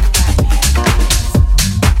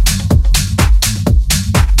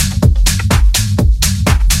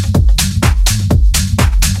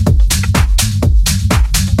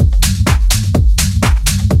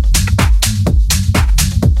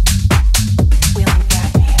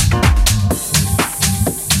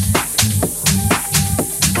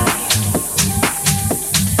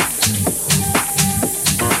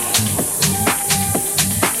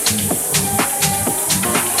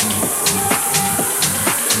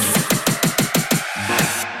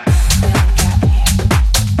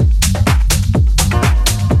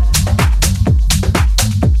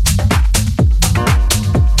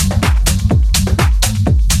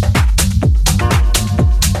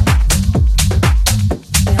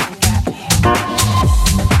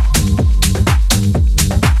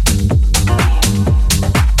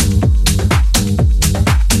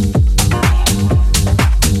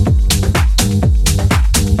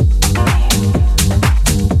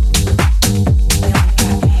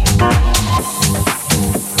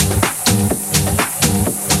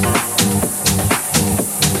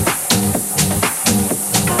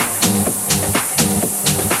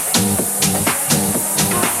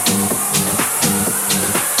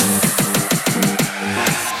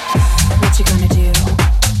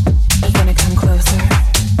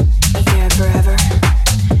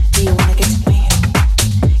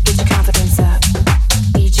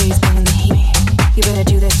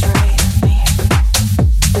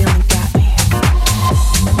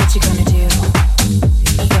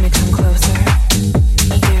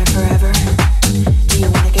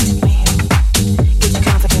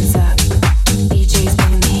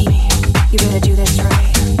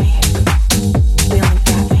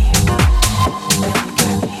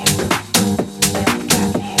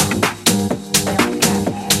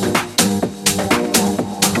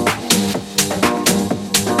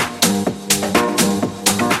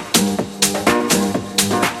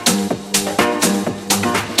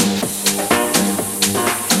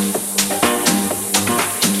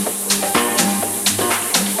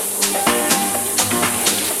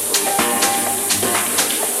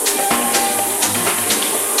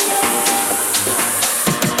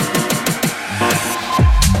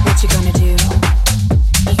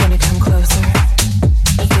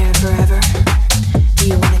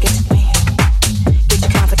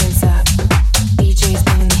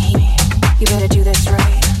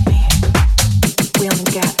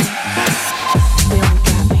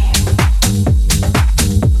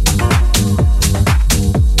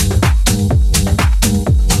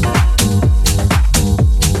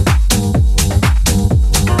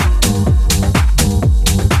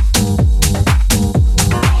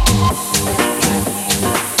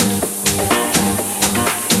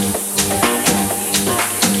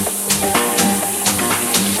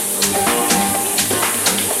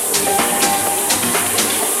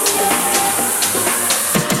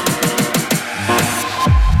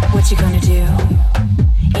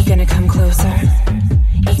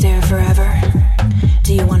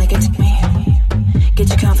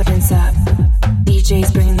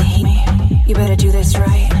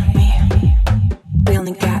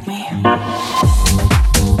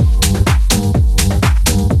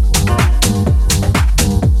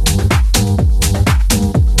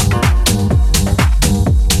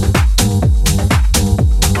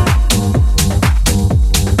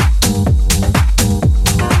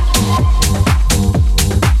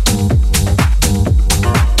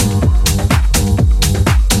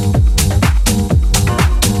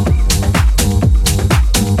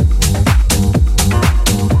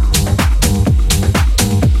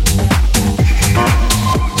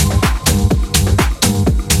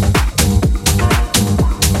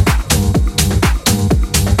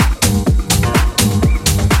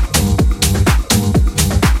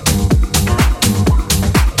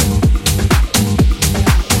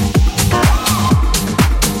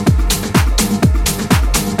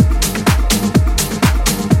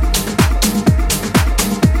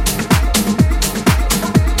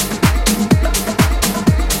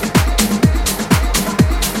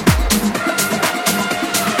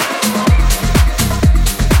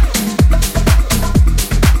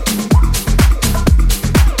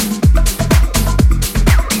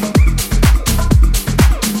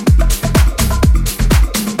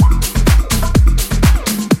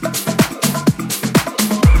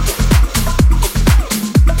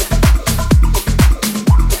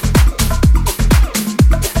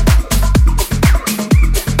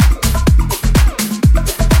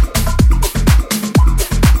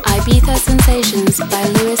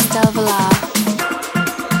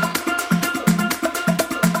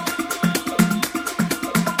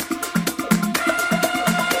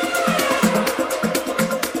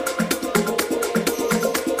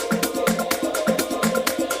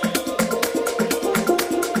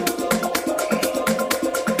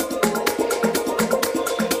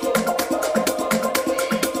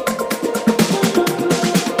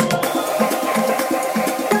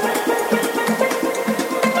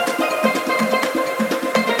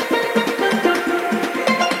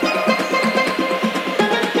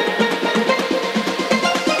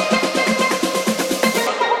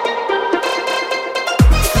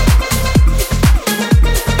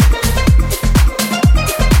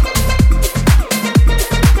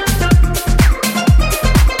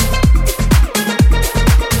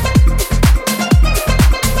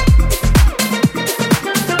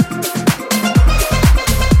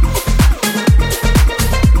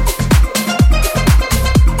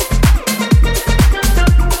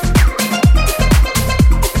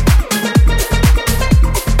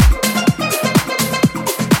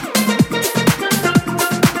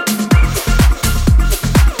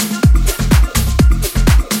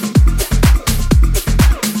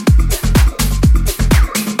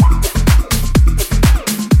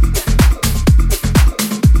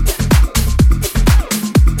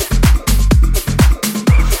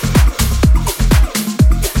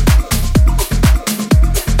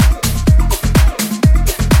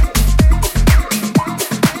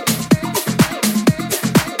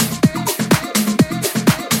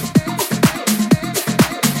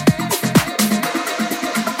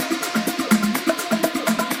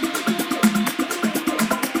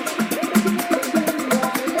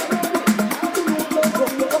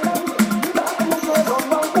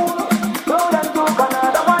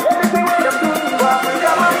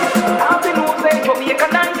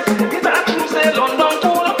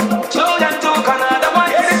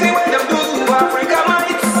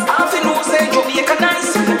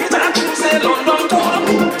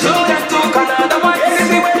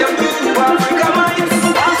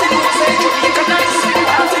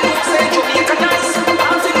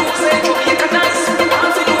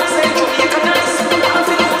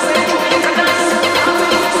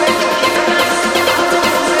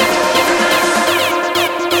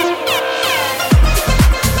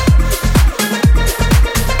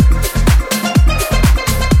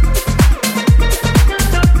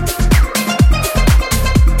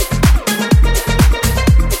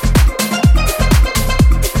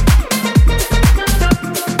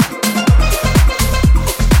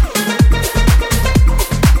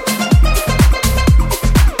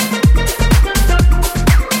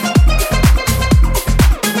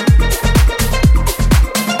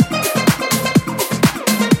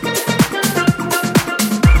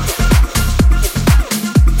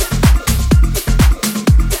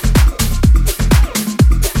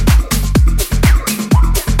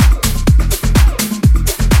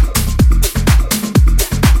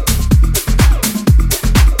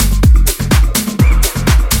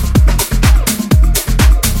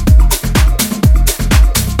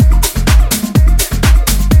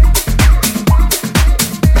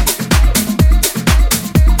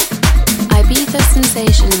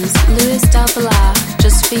 Sensations, Luis Del Villar,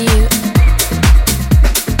 just for you.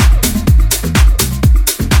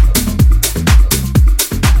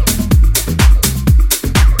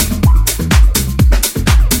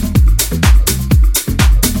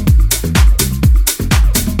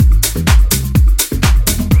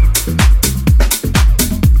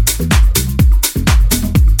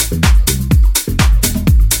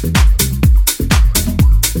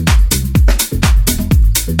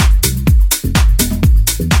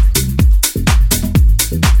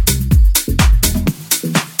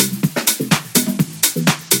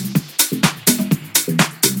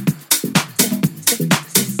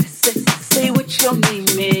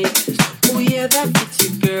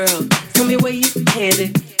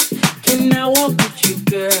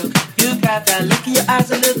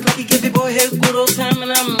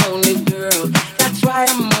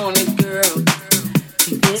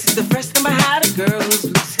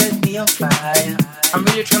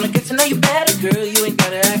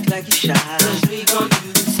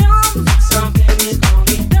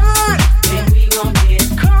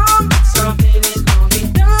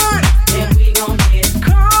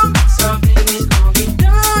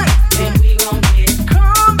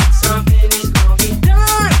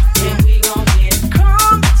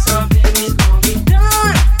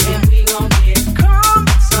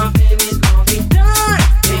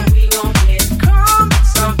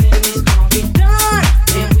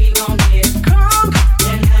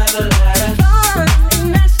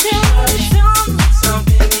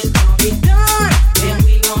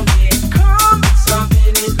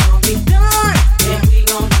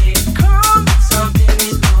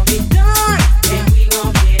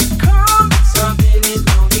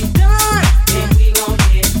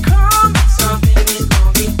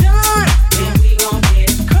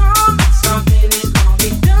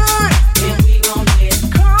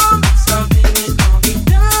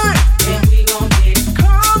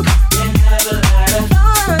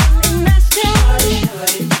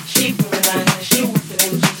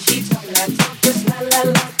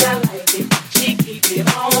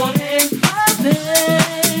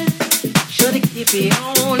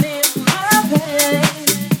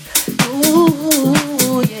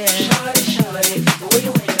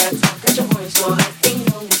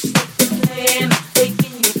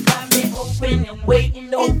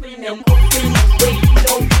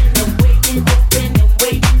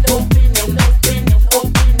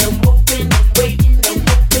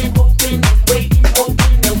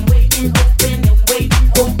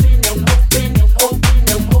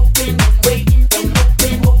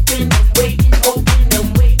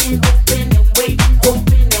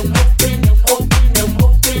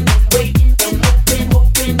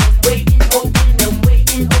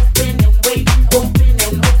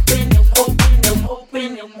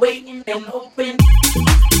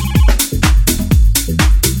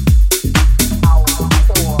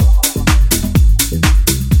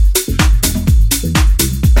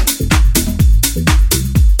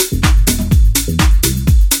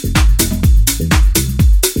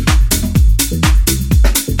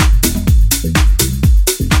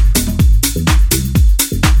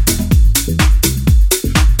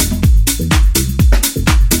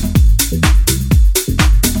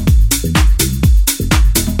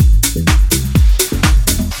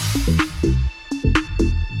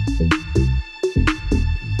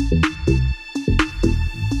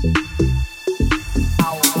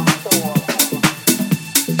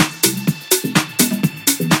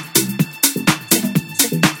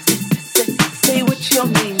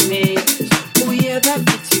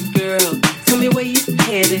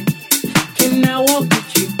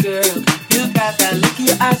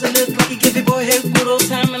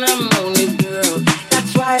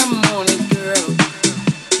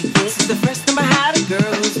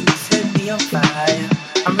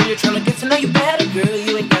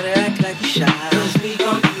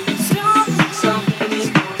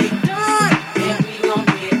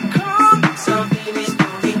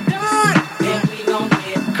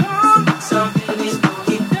 Come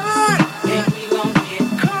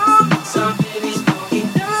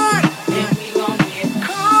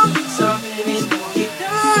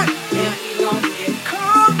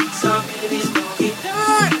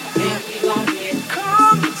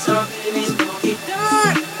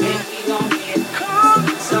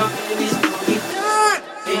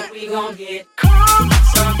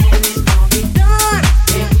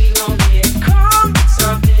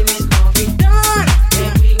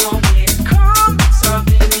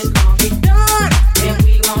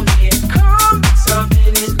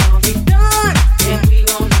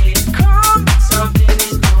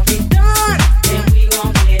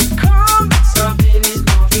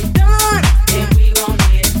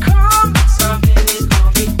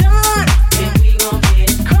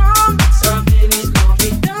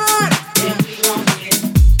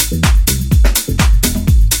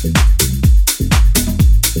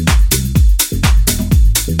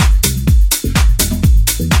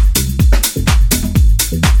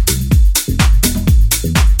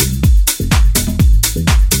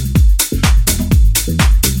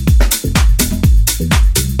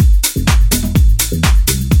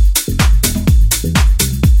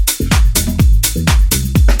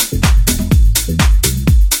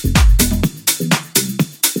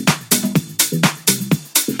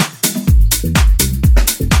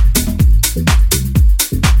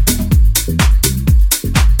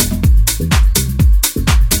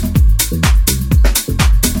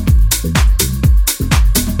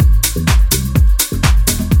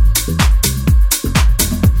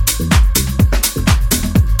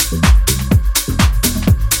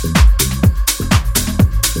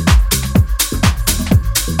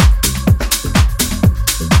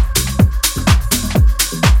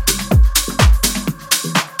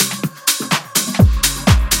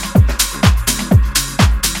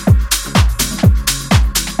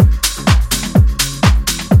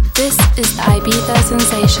This is the Ibiza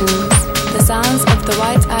Sensations, the sounds of the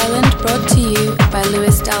White Island brought to you by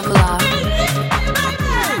Luis Del Villar.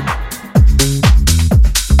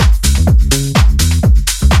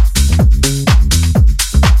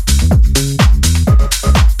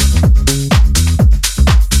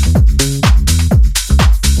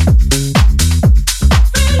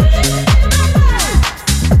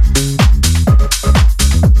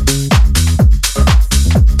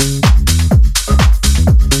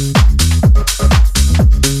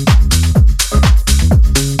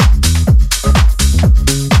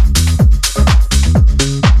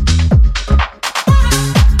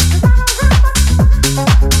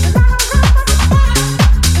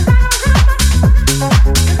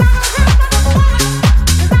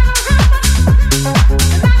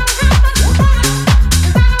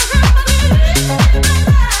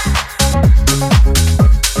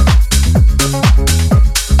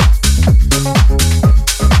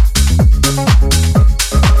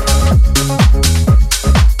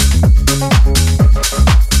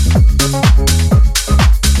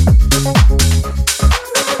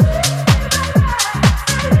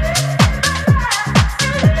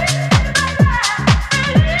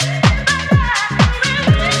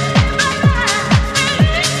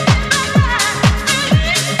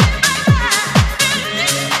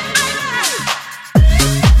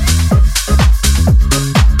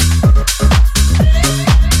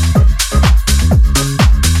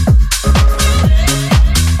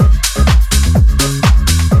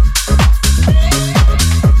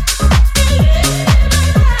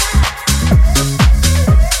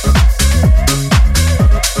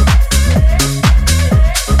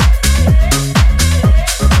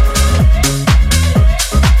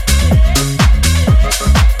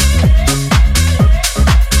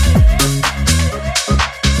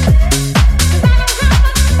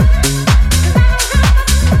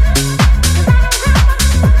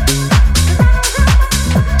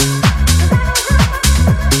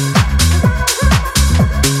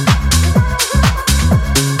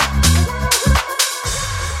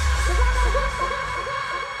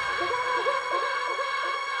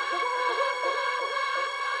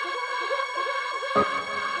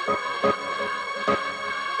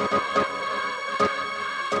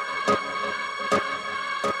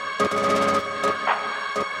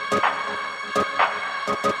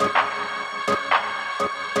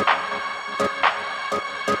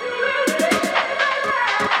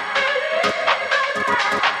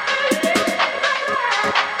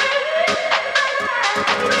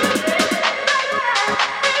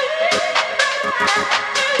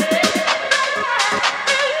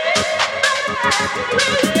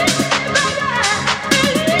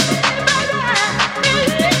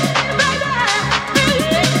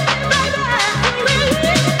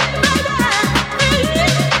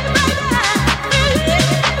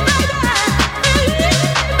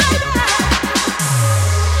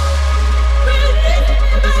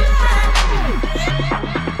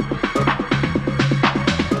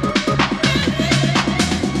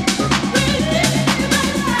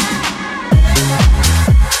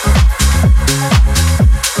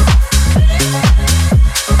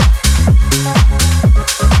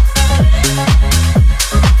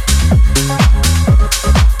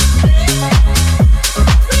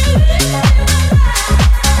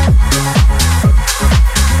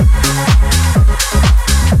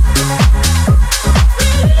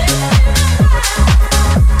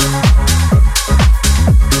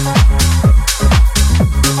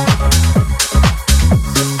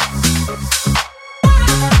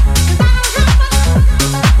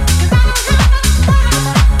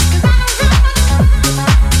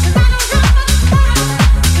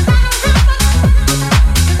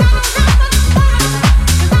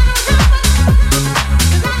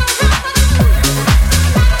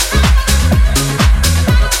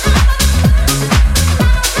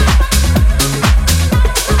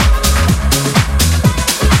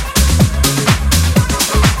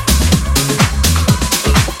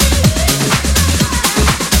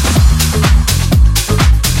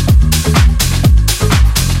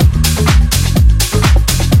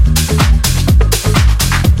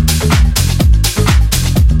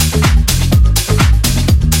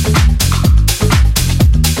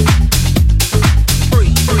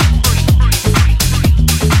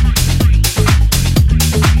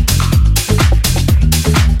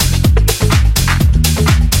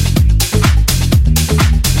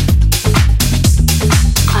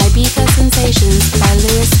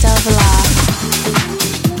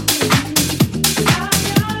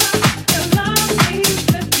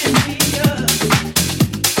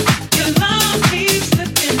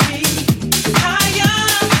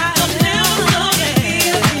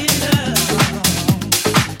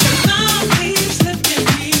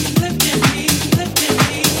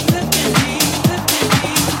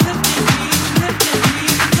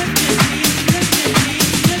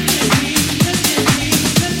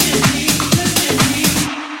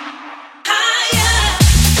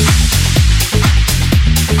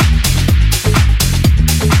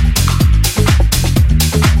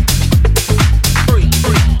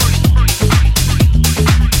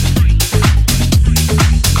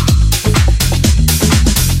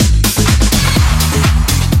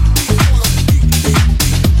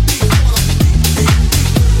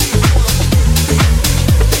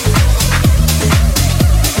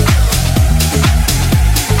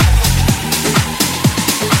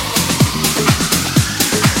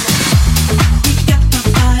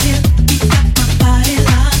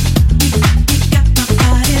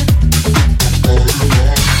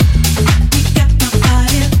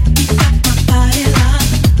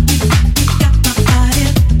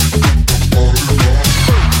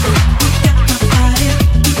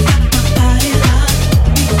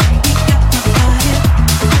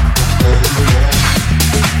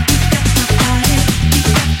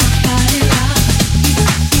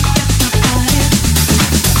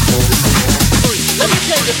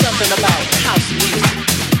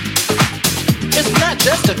 not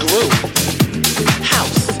just a groove.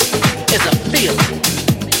 House is a feeling.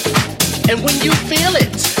 And when you feel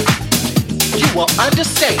it, you will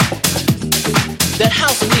understand that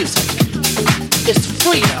house music is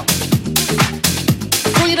freedom.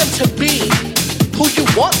 Freedom to be who you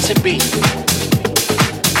want to be.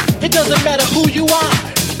 It doesn't matter who you are.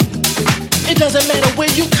 It doesn't matter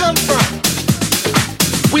where you come from.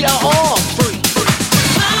 We are all free.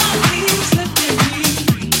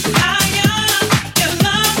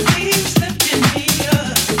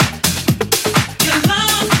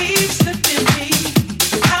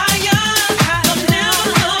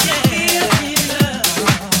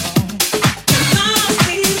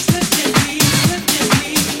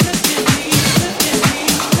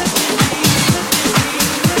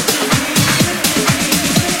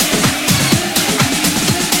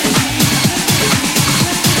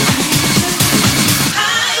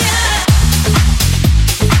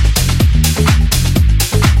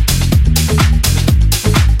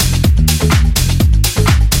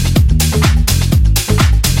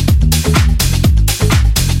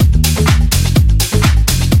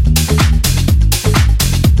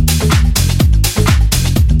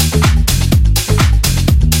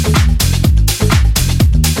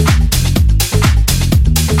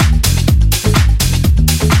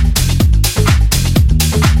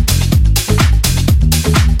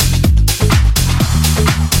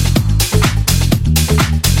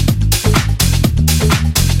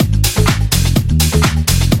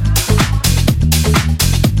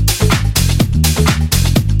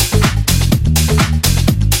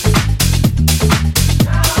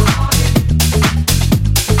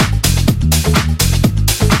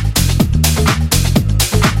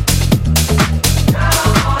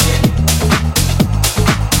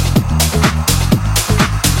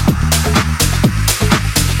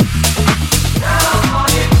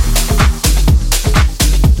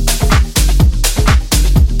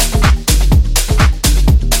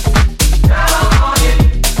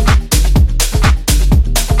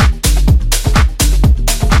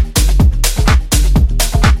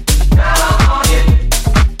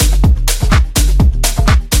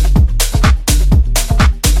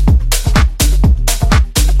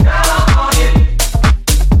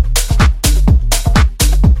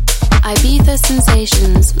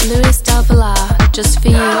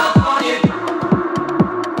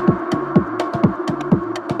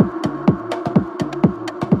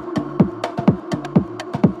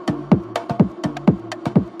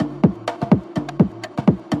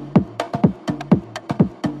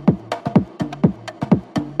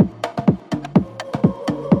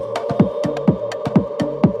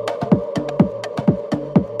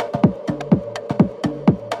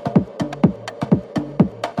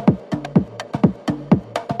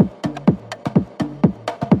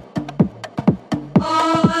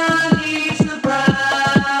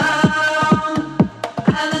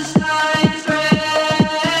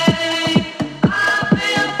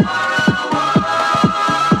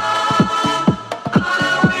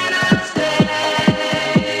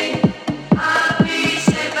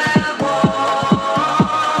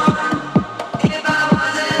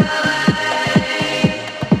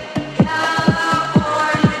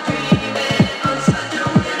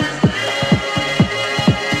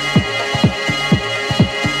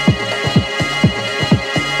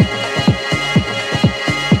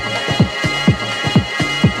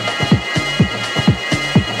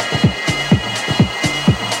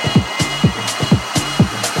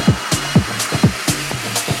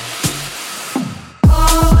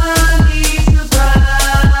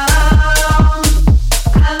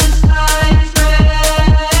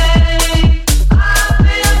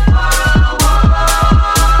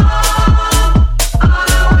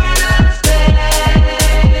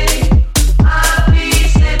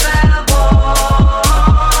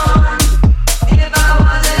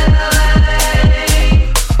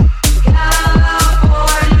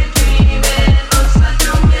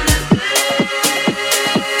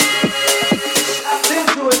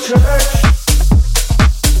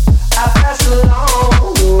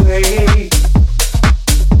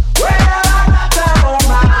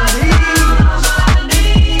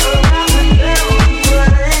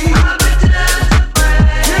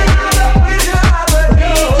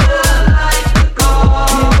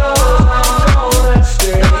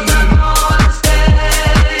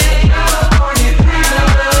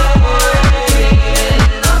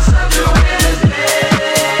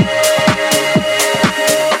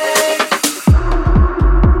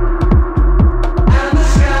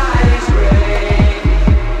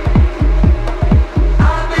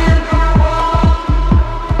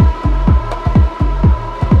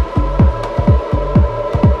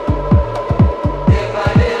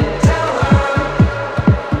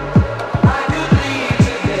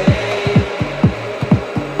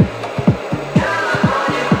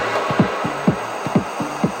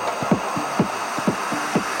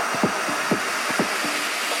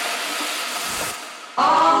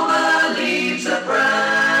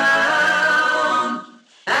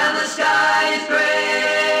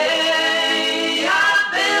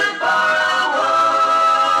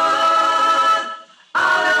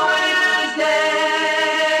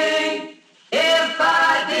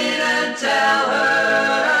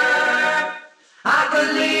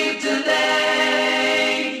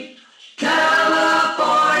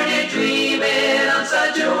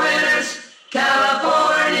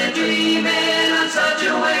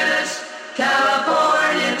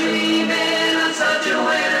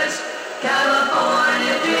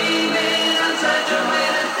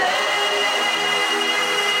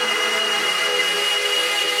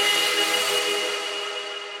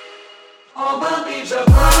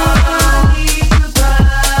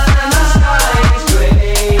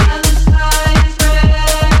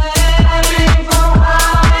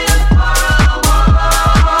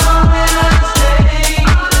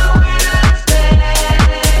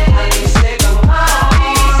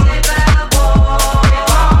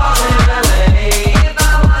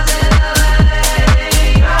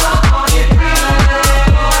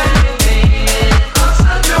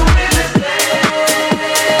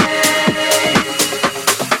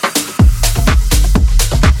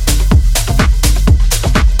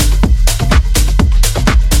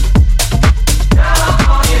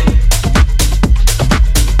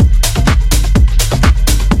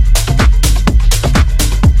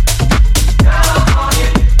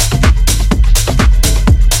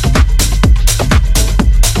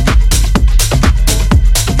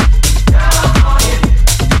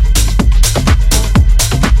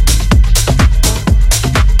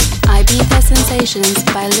 Sensations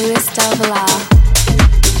by Luis Del Villar.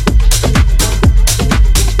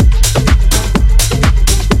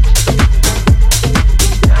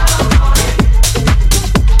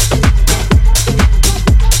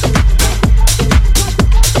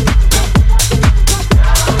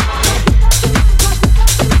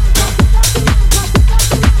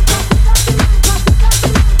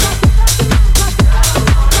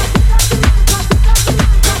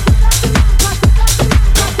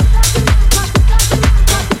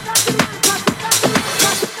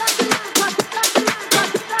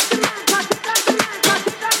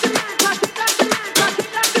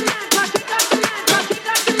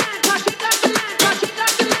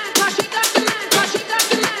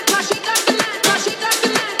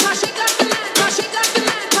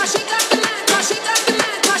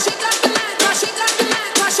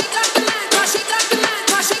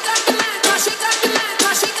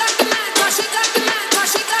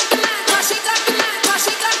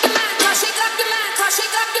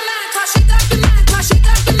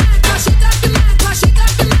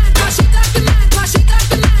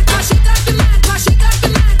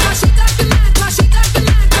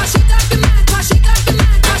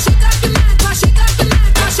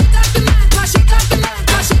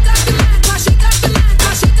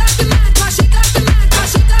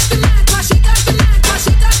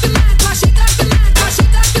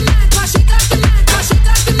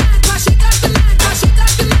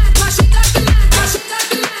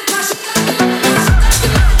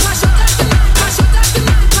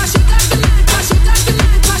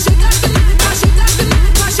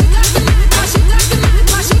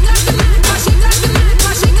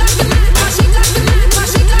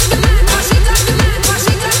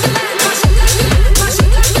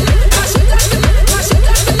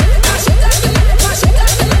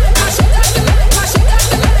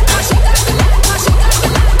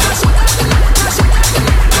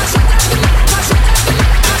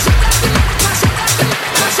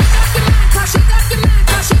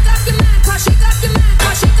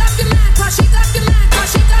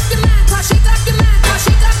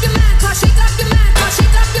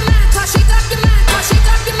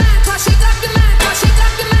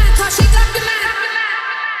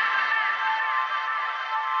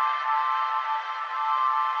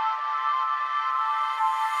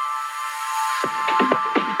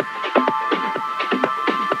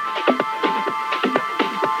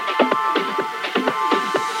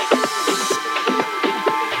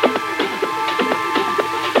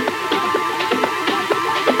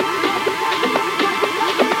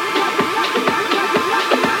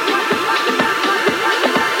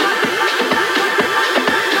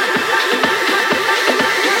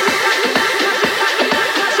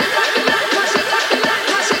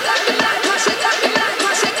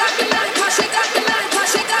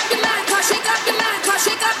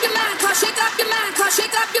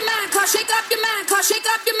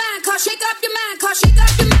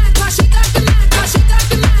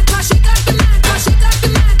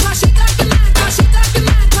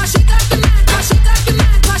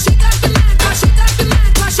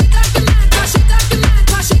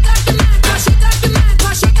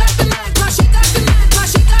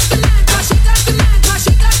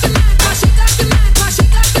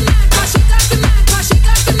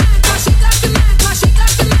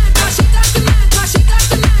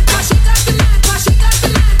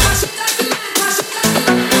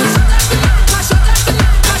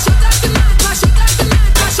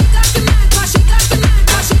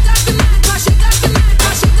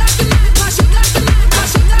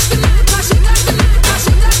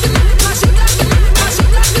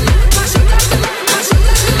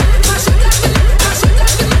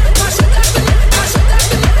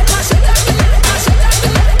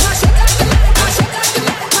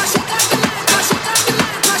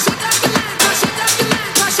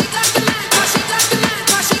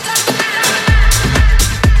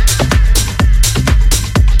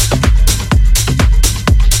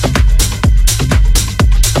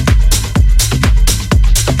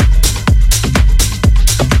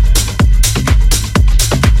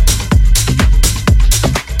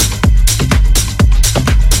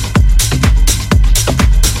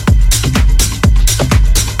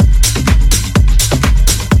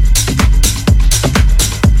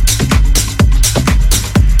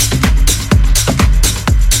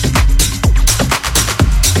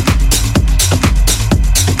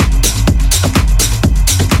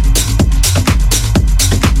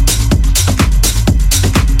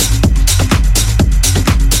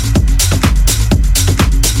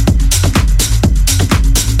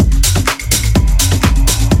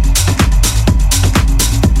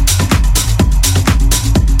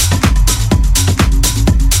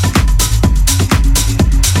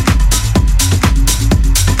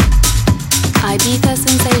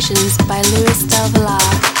 Sensations by Luis Del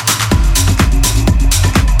Villar.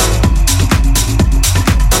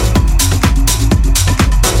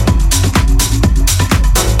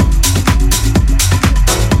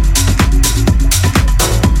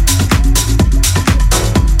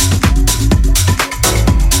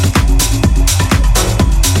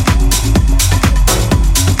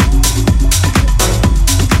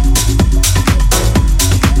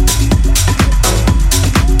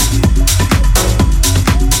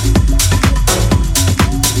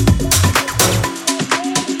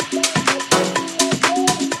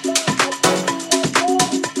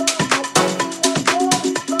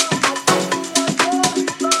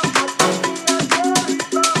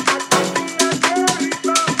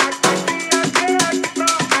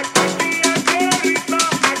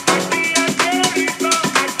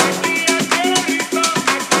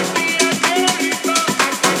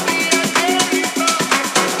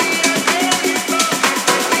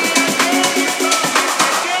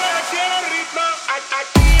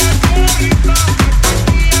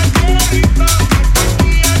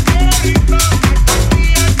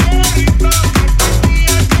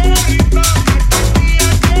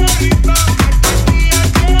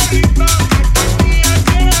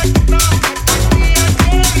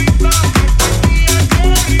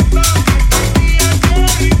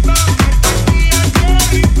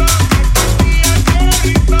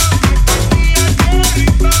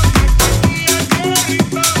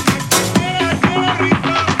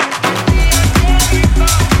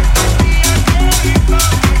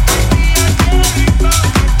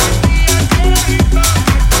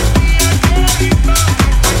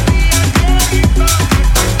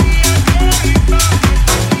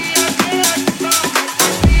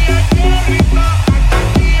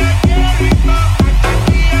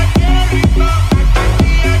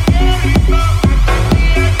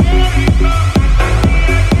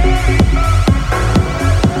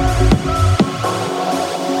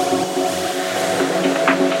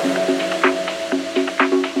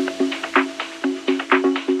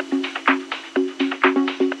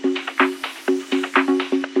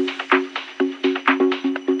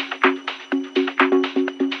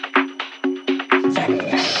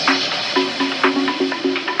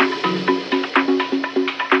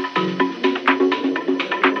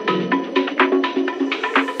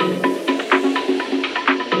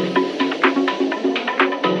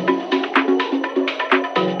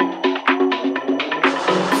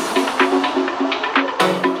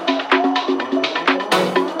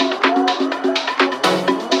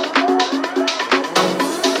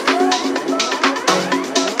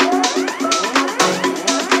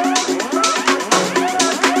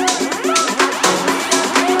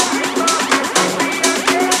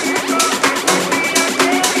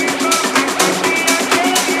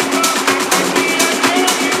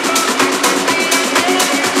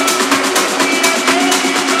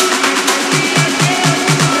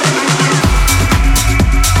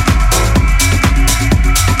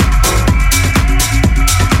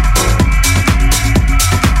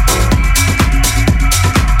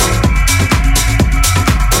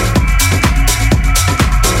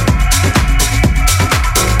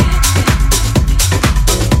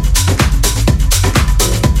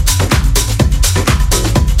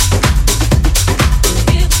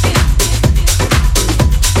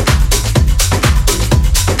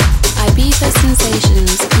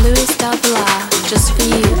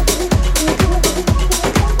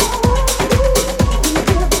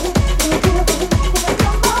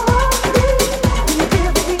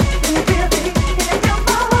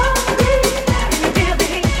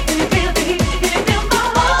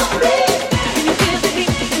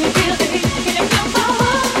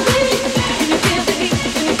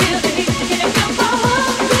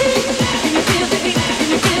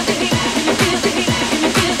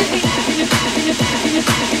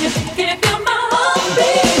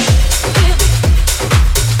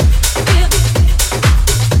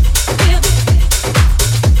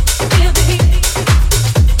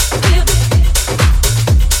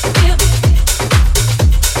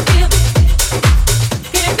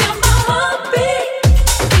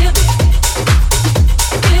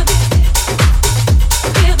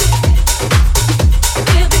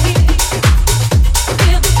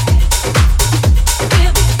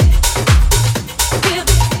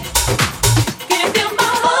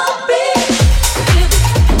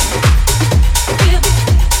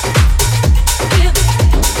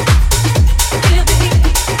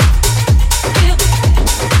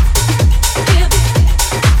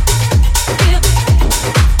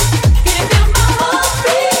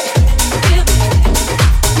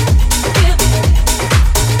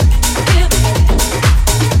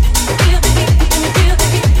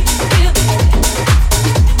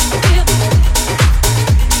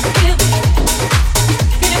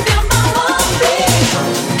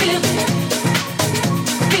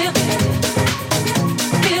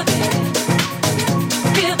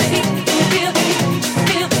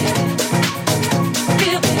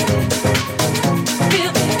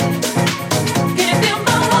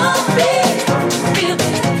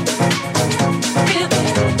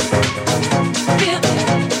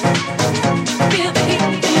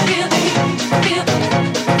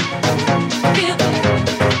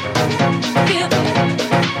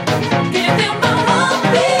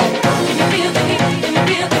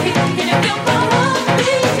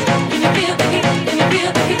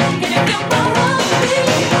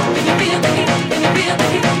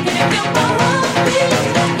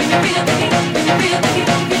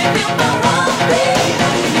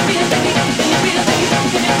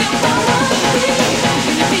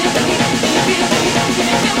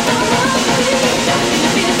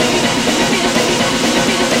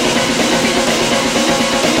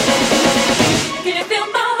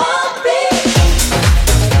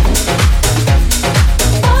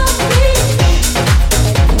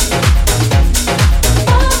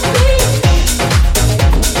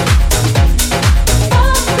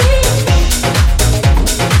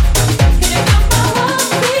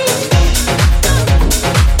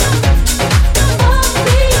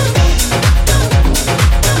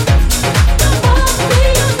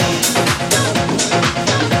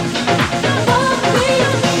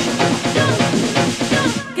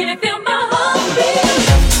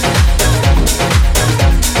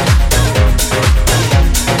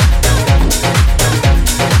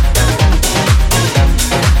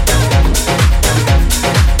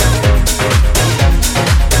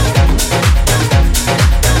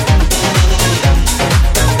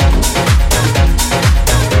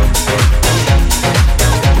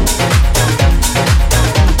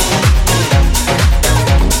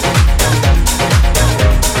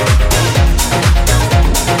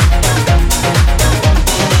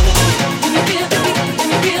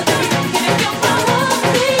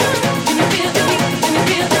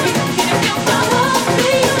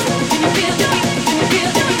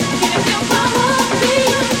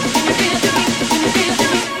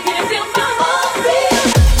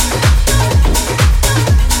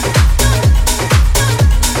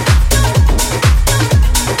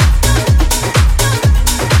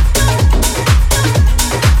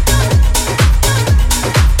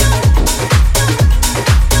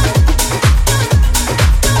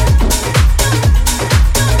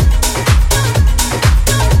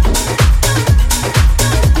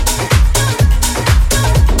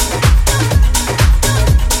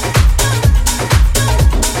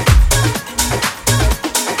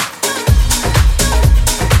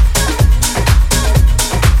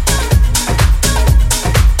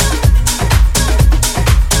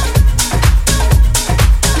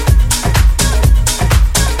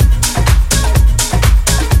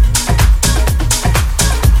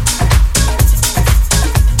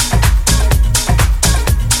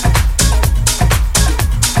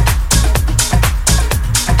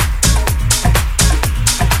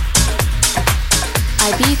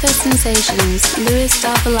 Ibiza Sensations, Luis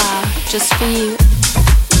Del Villar, just for you.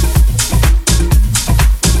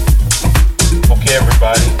 Okay,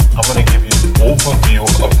 everybody, I'm going to give you an overview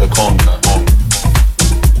of the conga.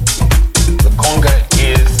 The conga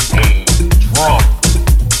is a drum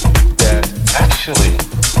that actually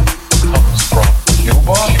comes from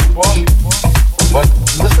Cuba. But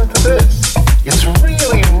listen to this. It's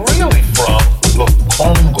really, really from the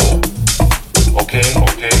Congo. Okay.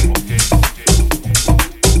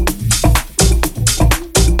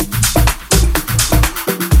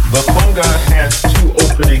 The conga has two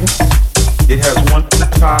openings. It has one at the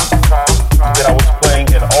top that I was playing,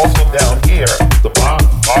 and also down here, the bottom.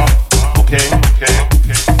 Okay.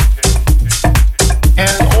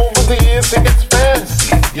 And over the years, it gets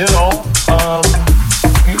fancy.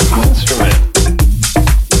 Beautiful instrument.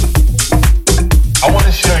 I want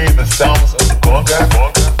to show you the sounds of the conga.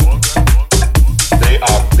 They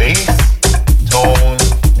are bass, tone,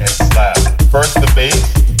 and slap. First the bass,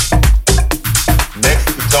 next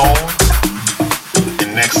the tone,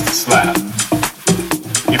 and next the slap.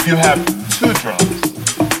 If you have two drums,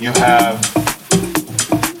 you have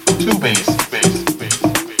two bass,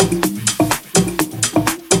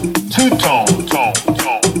 two tone,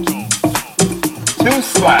 two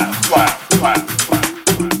slap.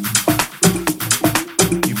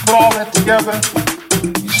 You put all that together,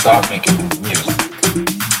 you start making music.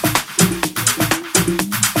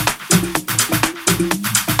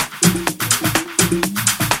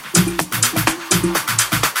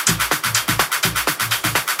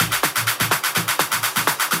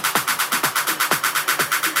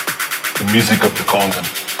 The music of the conga.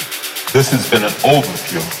 This has been an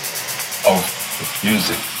overview of the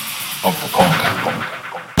music of the conga.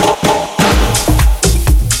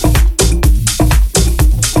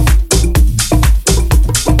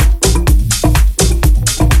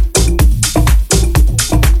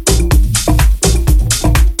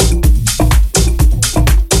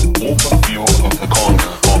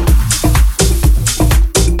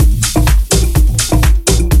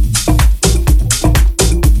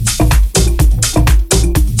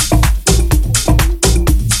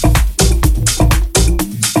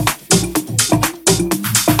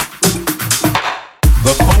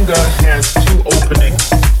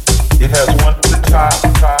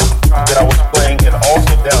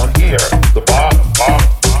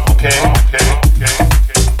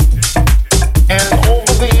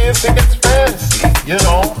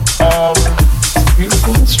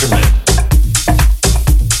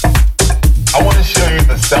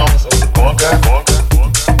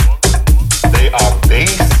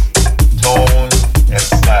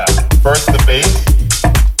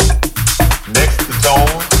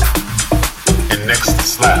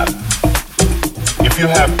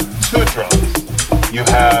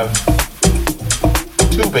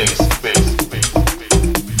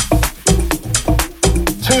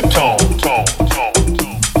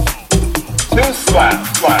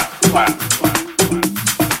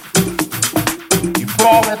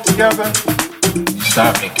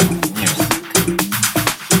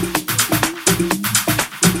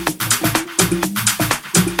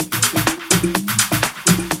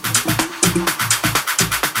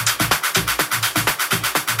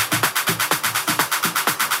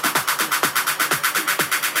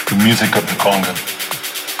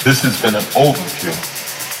 This has been an overview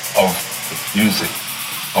of the music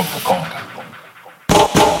of the conga.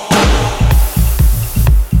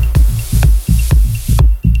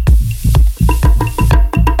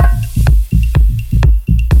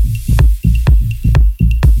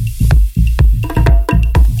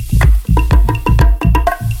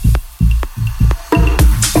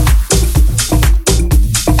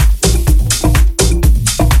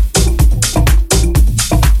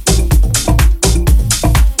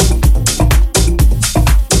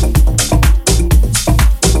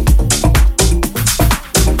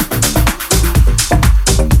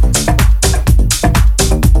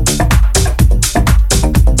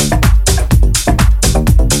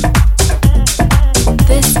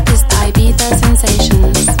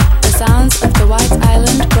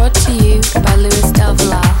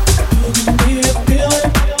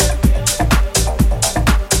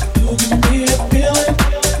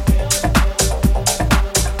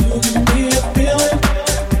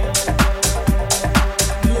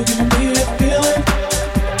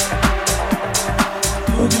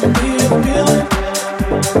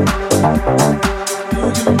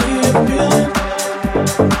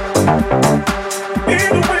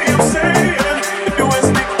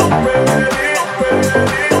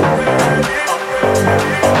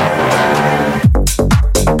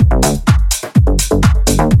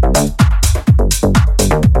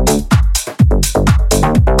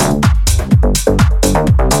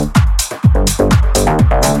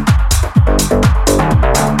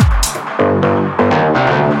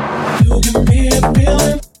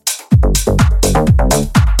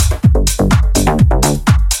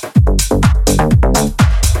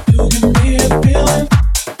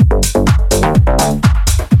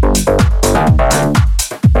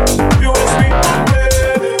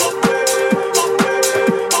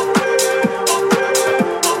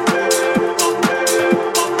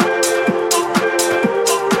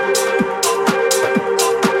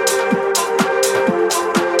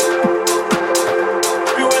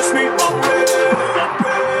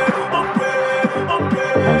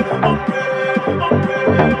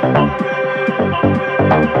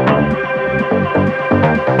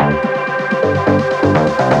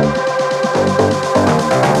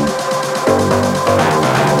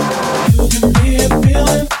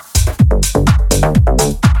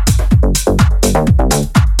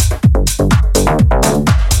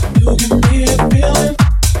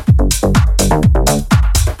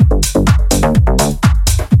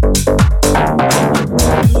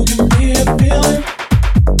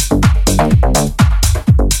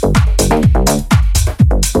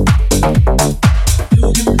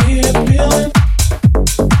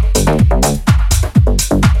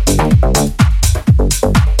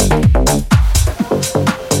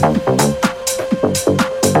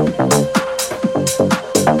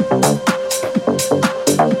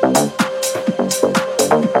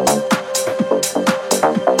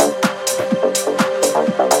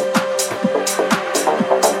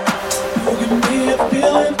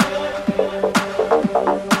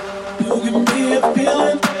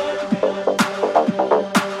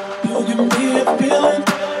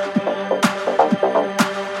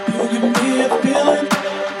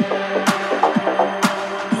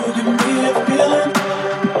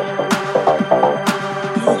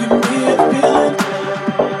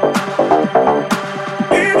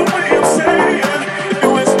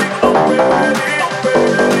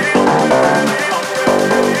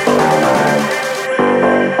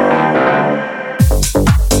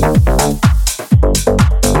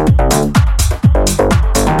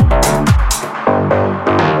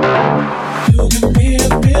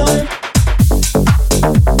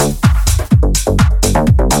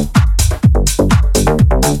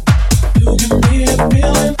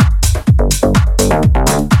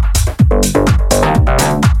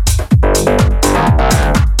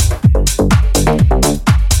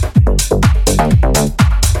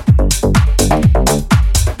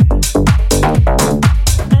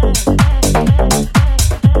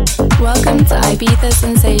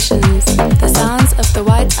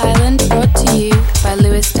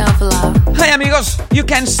 Because you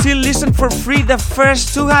can still listen for free the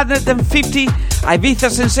first 250 Ibiza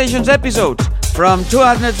Sensations episodes. From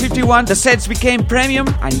 251, the sets became premium,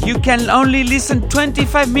 and you can only listen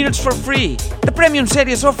 25 minutes for free. The premium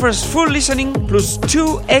series offers full listening plus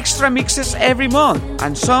 2 extra mixes every month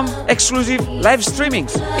and some exclusive live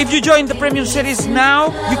streamings. If you join the premium series now,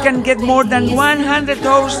 you can get more than 100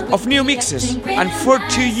 hours of new mixes and for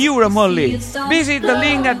 €2 only. Visit the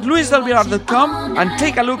link at luisdelvillar.com and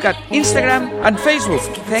take a look at Instagram and Facebook.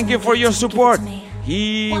 Thank you for your support.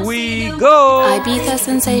 Here we go! Ibiza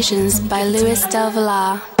Sensations by Luis Del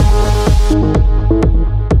Villar.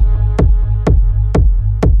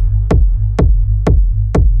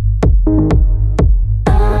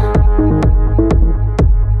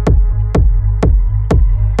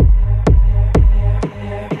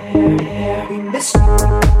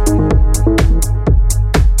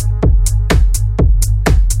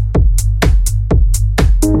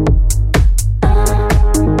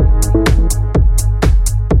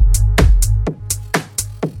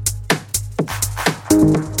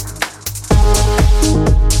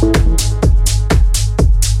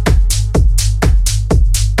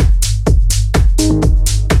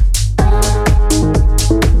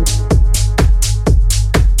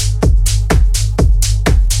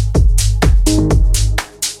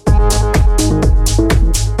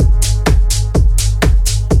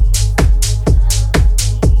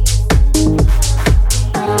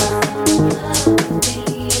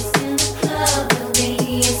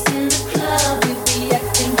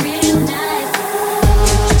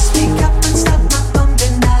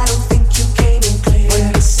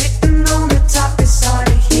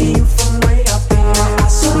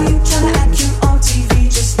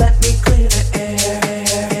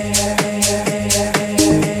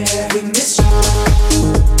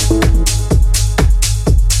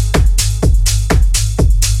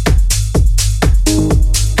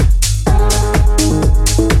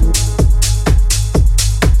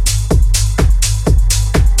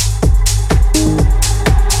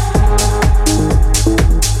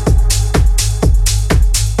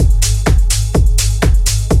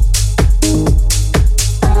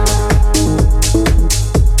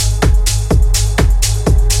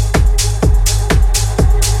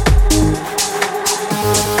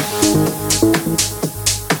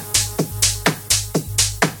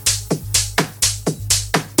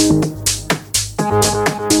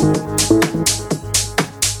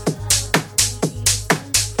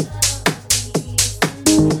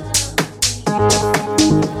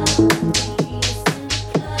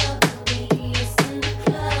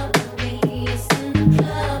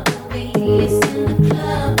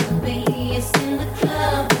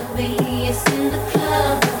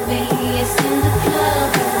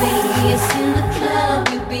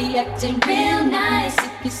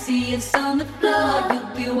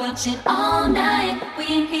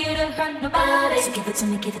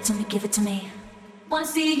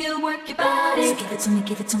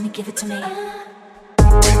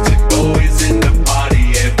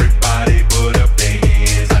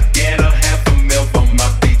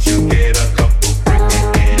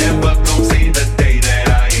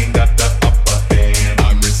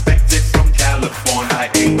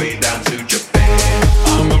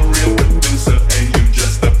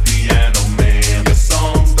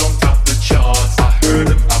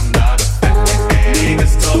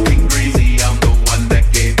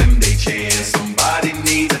 Somebody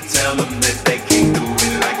need to tell them that they can't do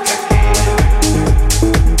it like I can.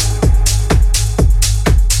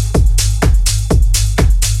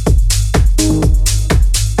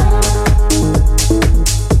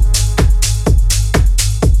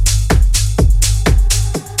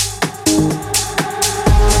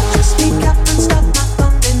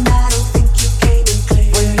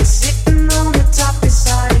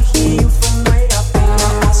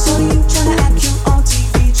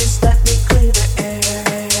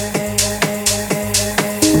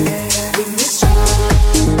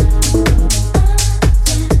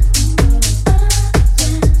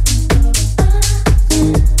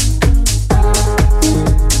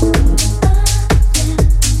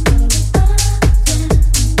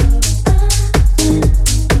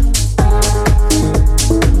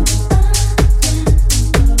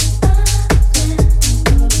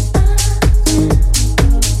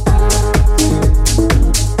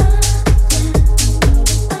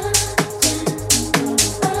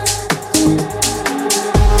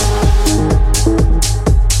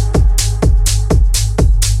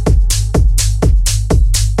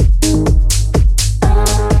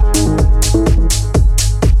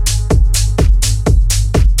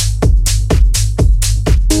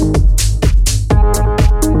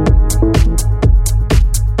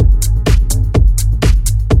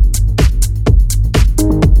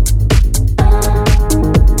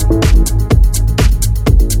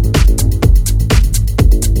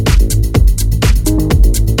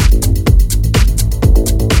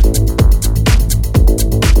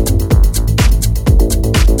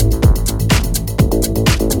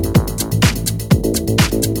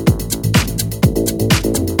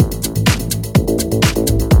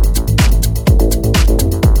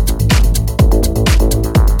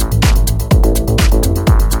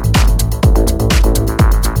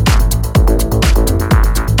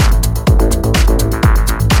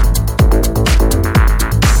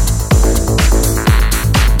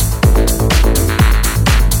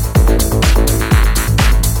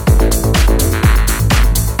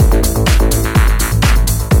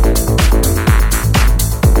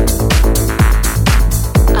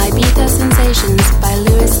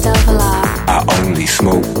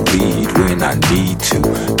 bleed when I need to,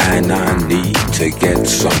 and I need to get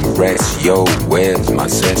some rest. Yo, where's my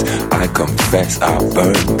cess? I confess I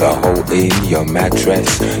burned the hole in your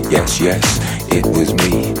mattress. Yes, yes, it was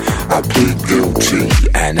me. I plead guilty,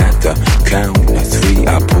 and at the count of 3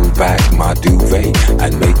 I pull back my duvet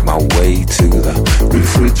and make my way to the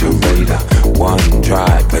refrigerator. One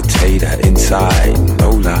dry potato inside,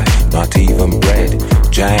 no lie, not even bread.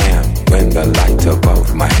 Jam when the light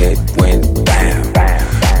above my head went bam.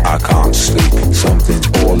 I can't sleep, something's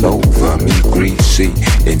all over me, greasy.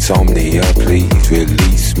 Insomnia, please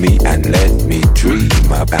release me and let me dream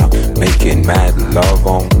about making mad love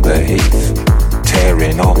on the heath,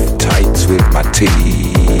 tearing off tights with my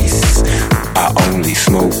teeth. I only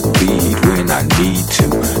smoke weed when I need to,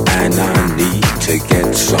 and I need to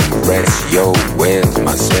get some rest. Yo, where's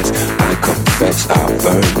my cess? I confess I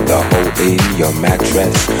burned the hole in your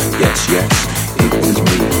mattress. Yes, yes, it was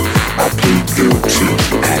me. I plead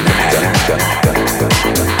guilty, and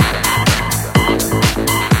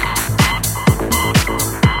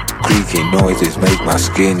creaky noises make my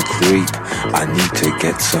skin creep. I need to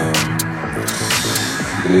get some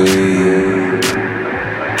sleep.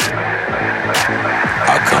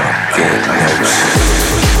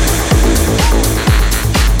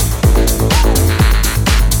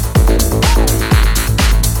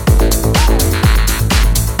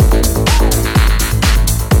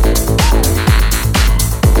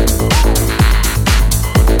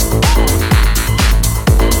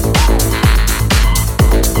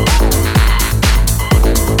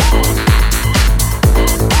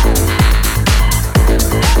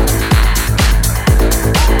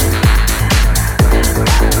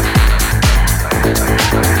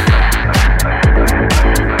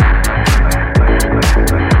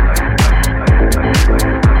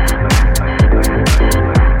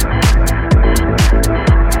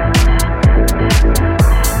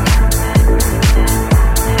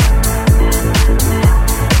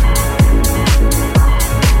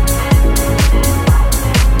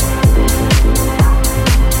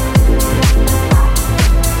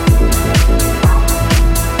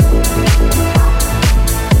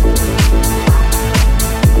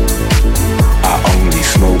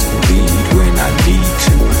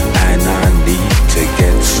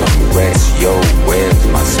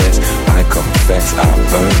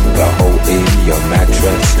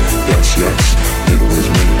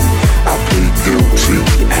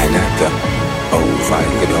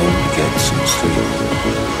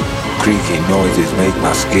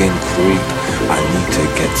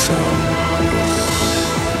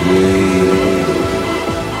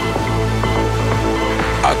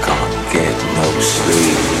 I can't get no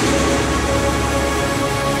sleep.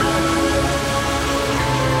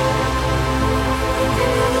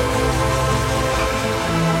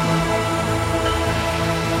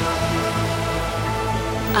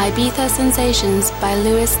 Ibiza Sensations by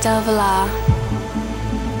Luis Del Villar.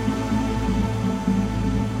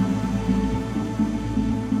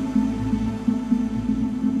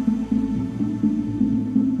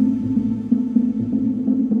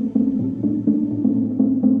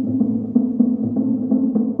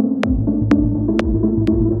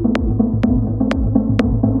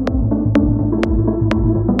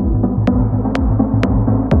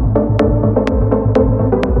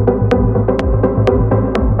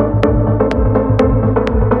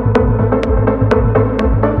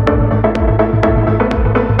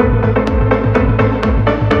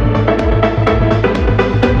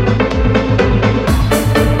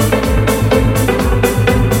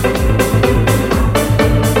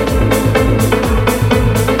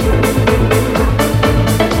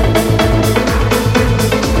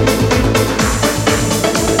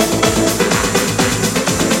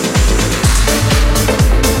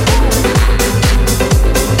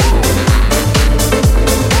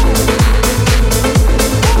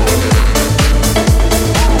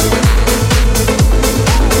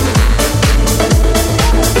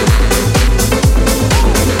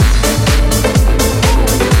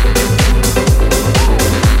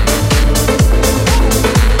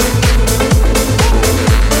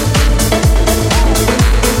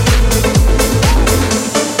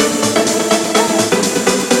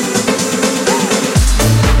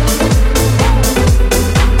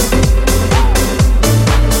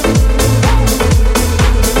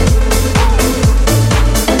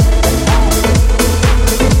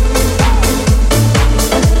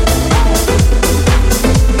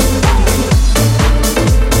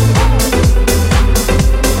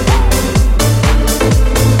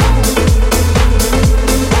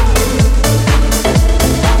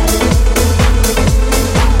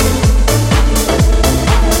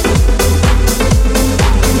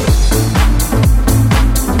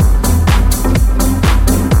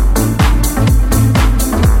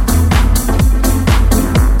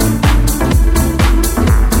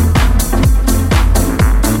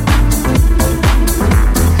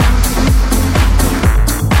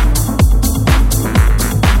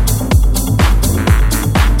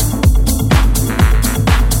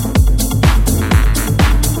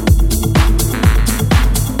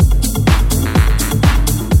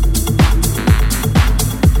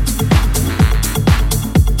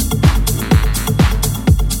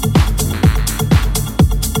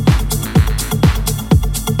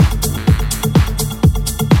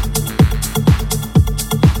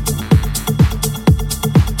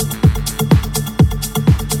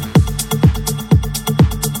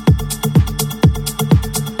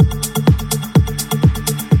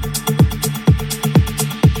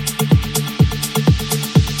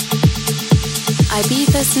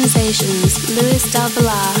 Sensations, Luis Del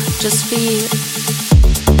Villar, just for you.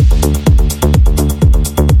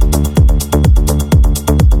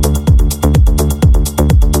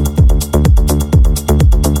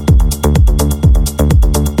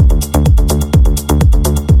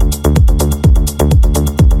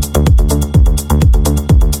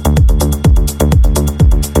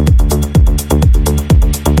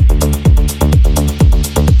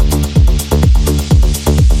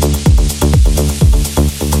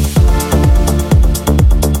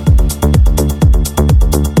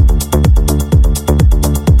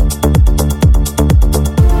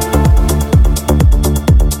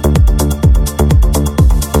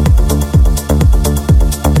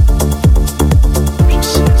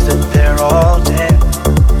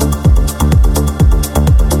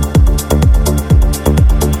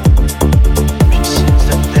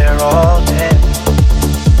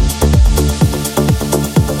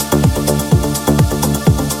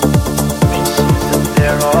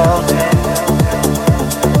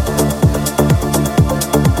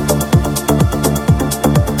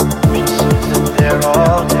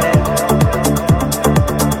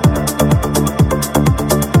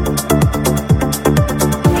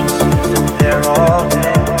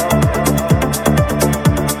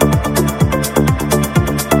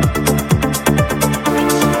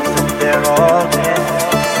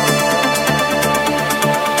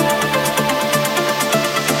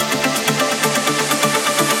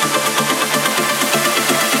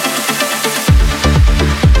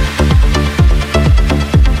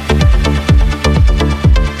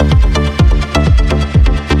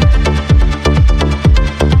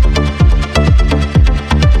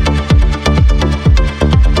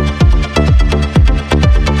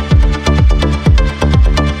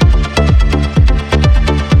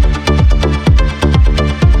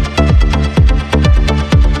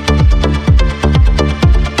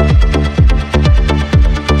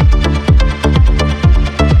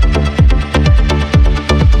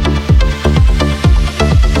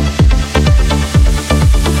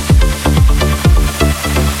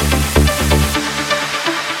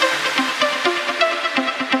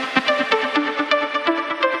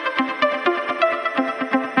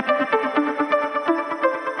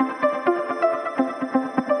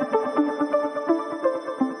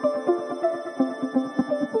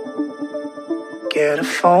 Get a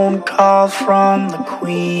phone call from the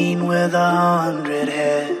Queen with 100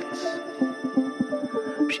 heads.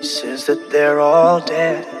 She says that they're all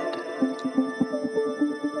dead.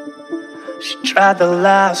 She tried the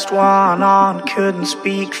last one on, couldn't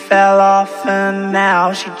speak, fell off, and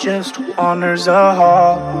now she just wanders a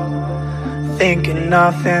hall, thinking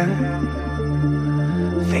nothing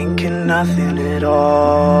at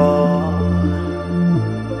all.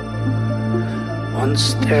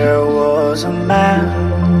 Once there was a man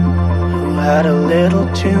who had a little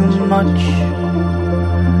too much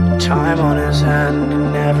time on his hand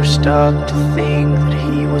and never stopped to think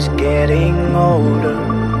that he was getting older.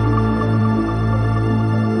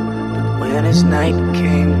 But when his night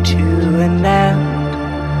came to an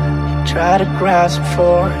end, he tried to grasp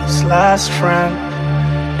for his last friend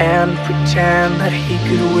and pretend that he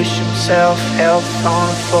could wish himself health on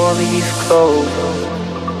a four-leaf clover.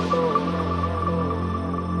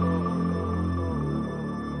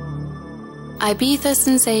 Ibiza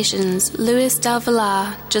Sensations, Luis Del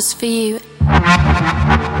Villar, just for you.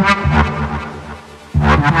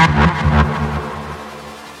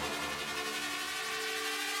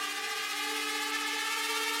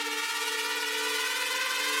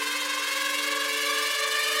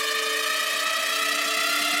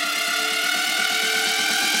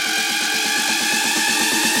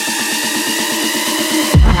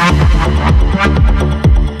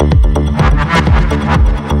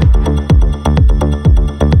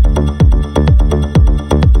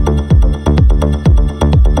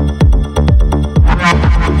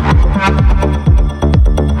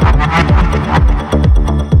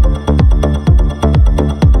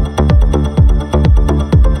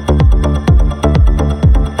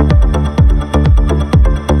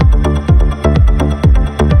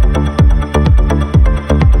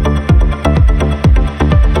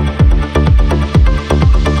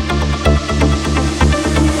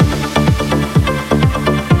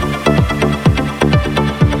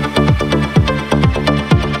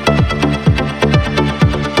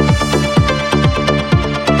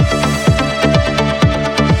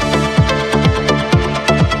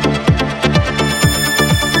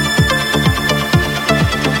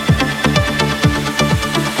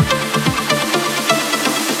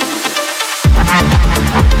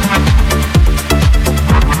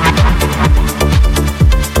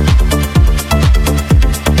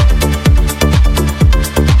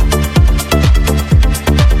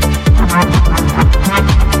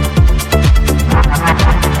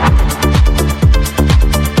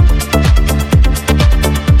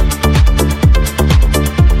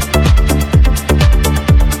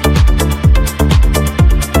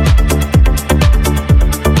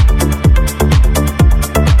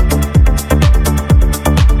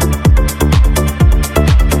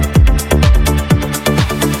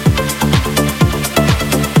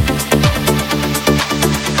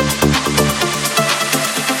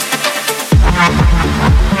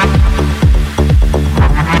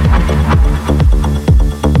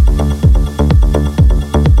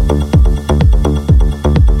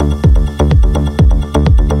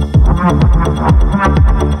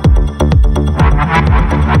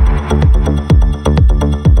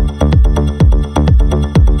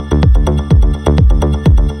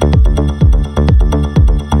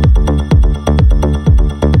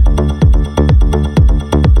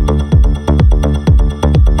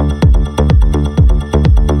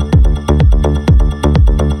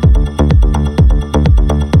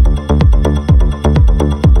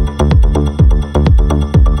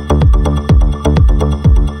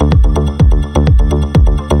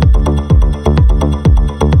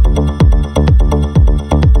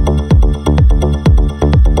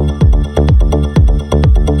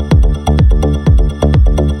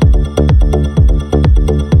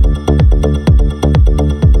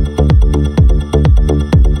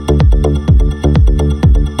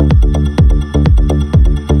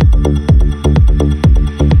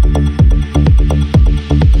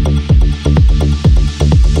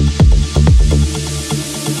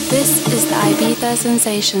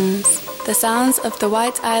 Sensations, the sounds of the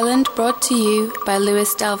White Island brought to you by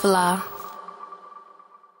Luis Del Villar.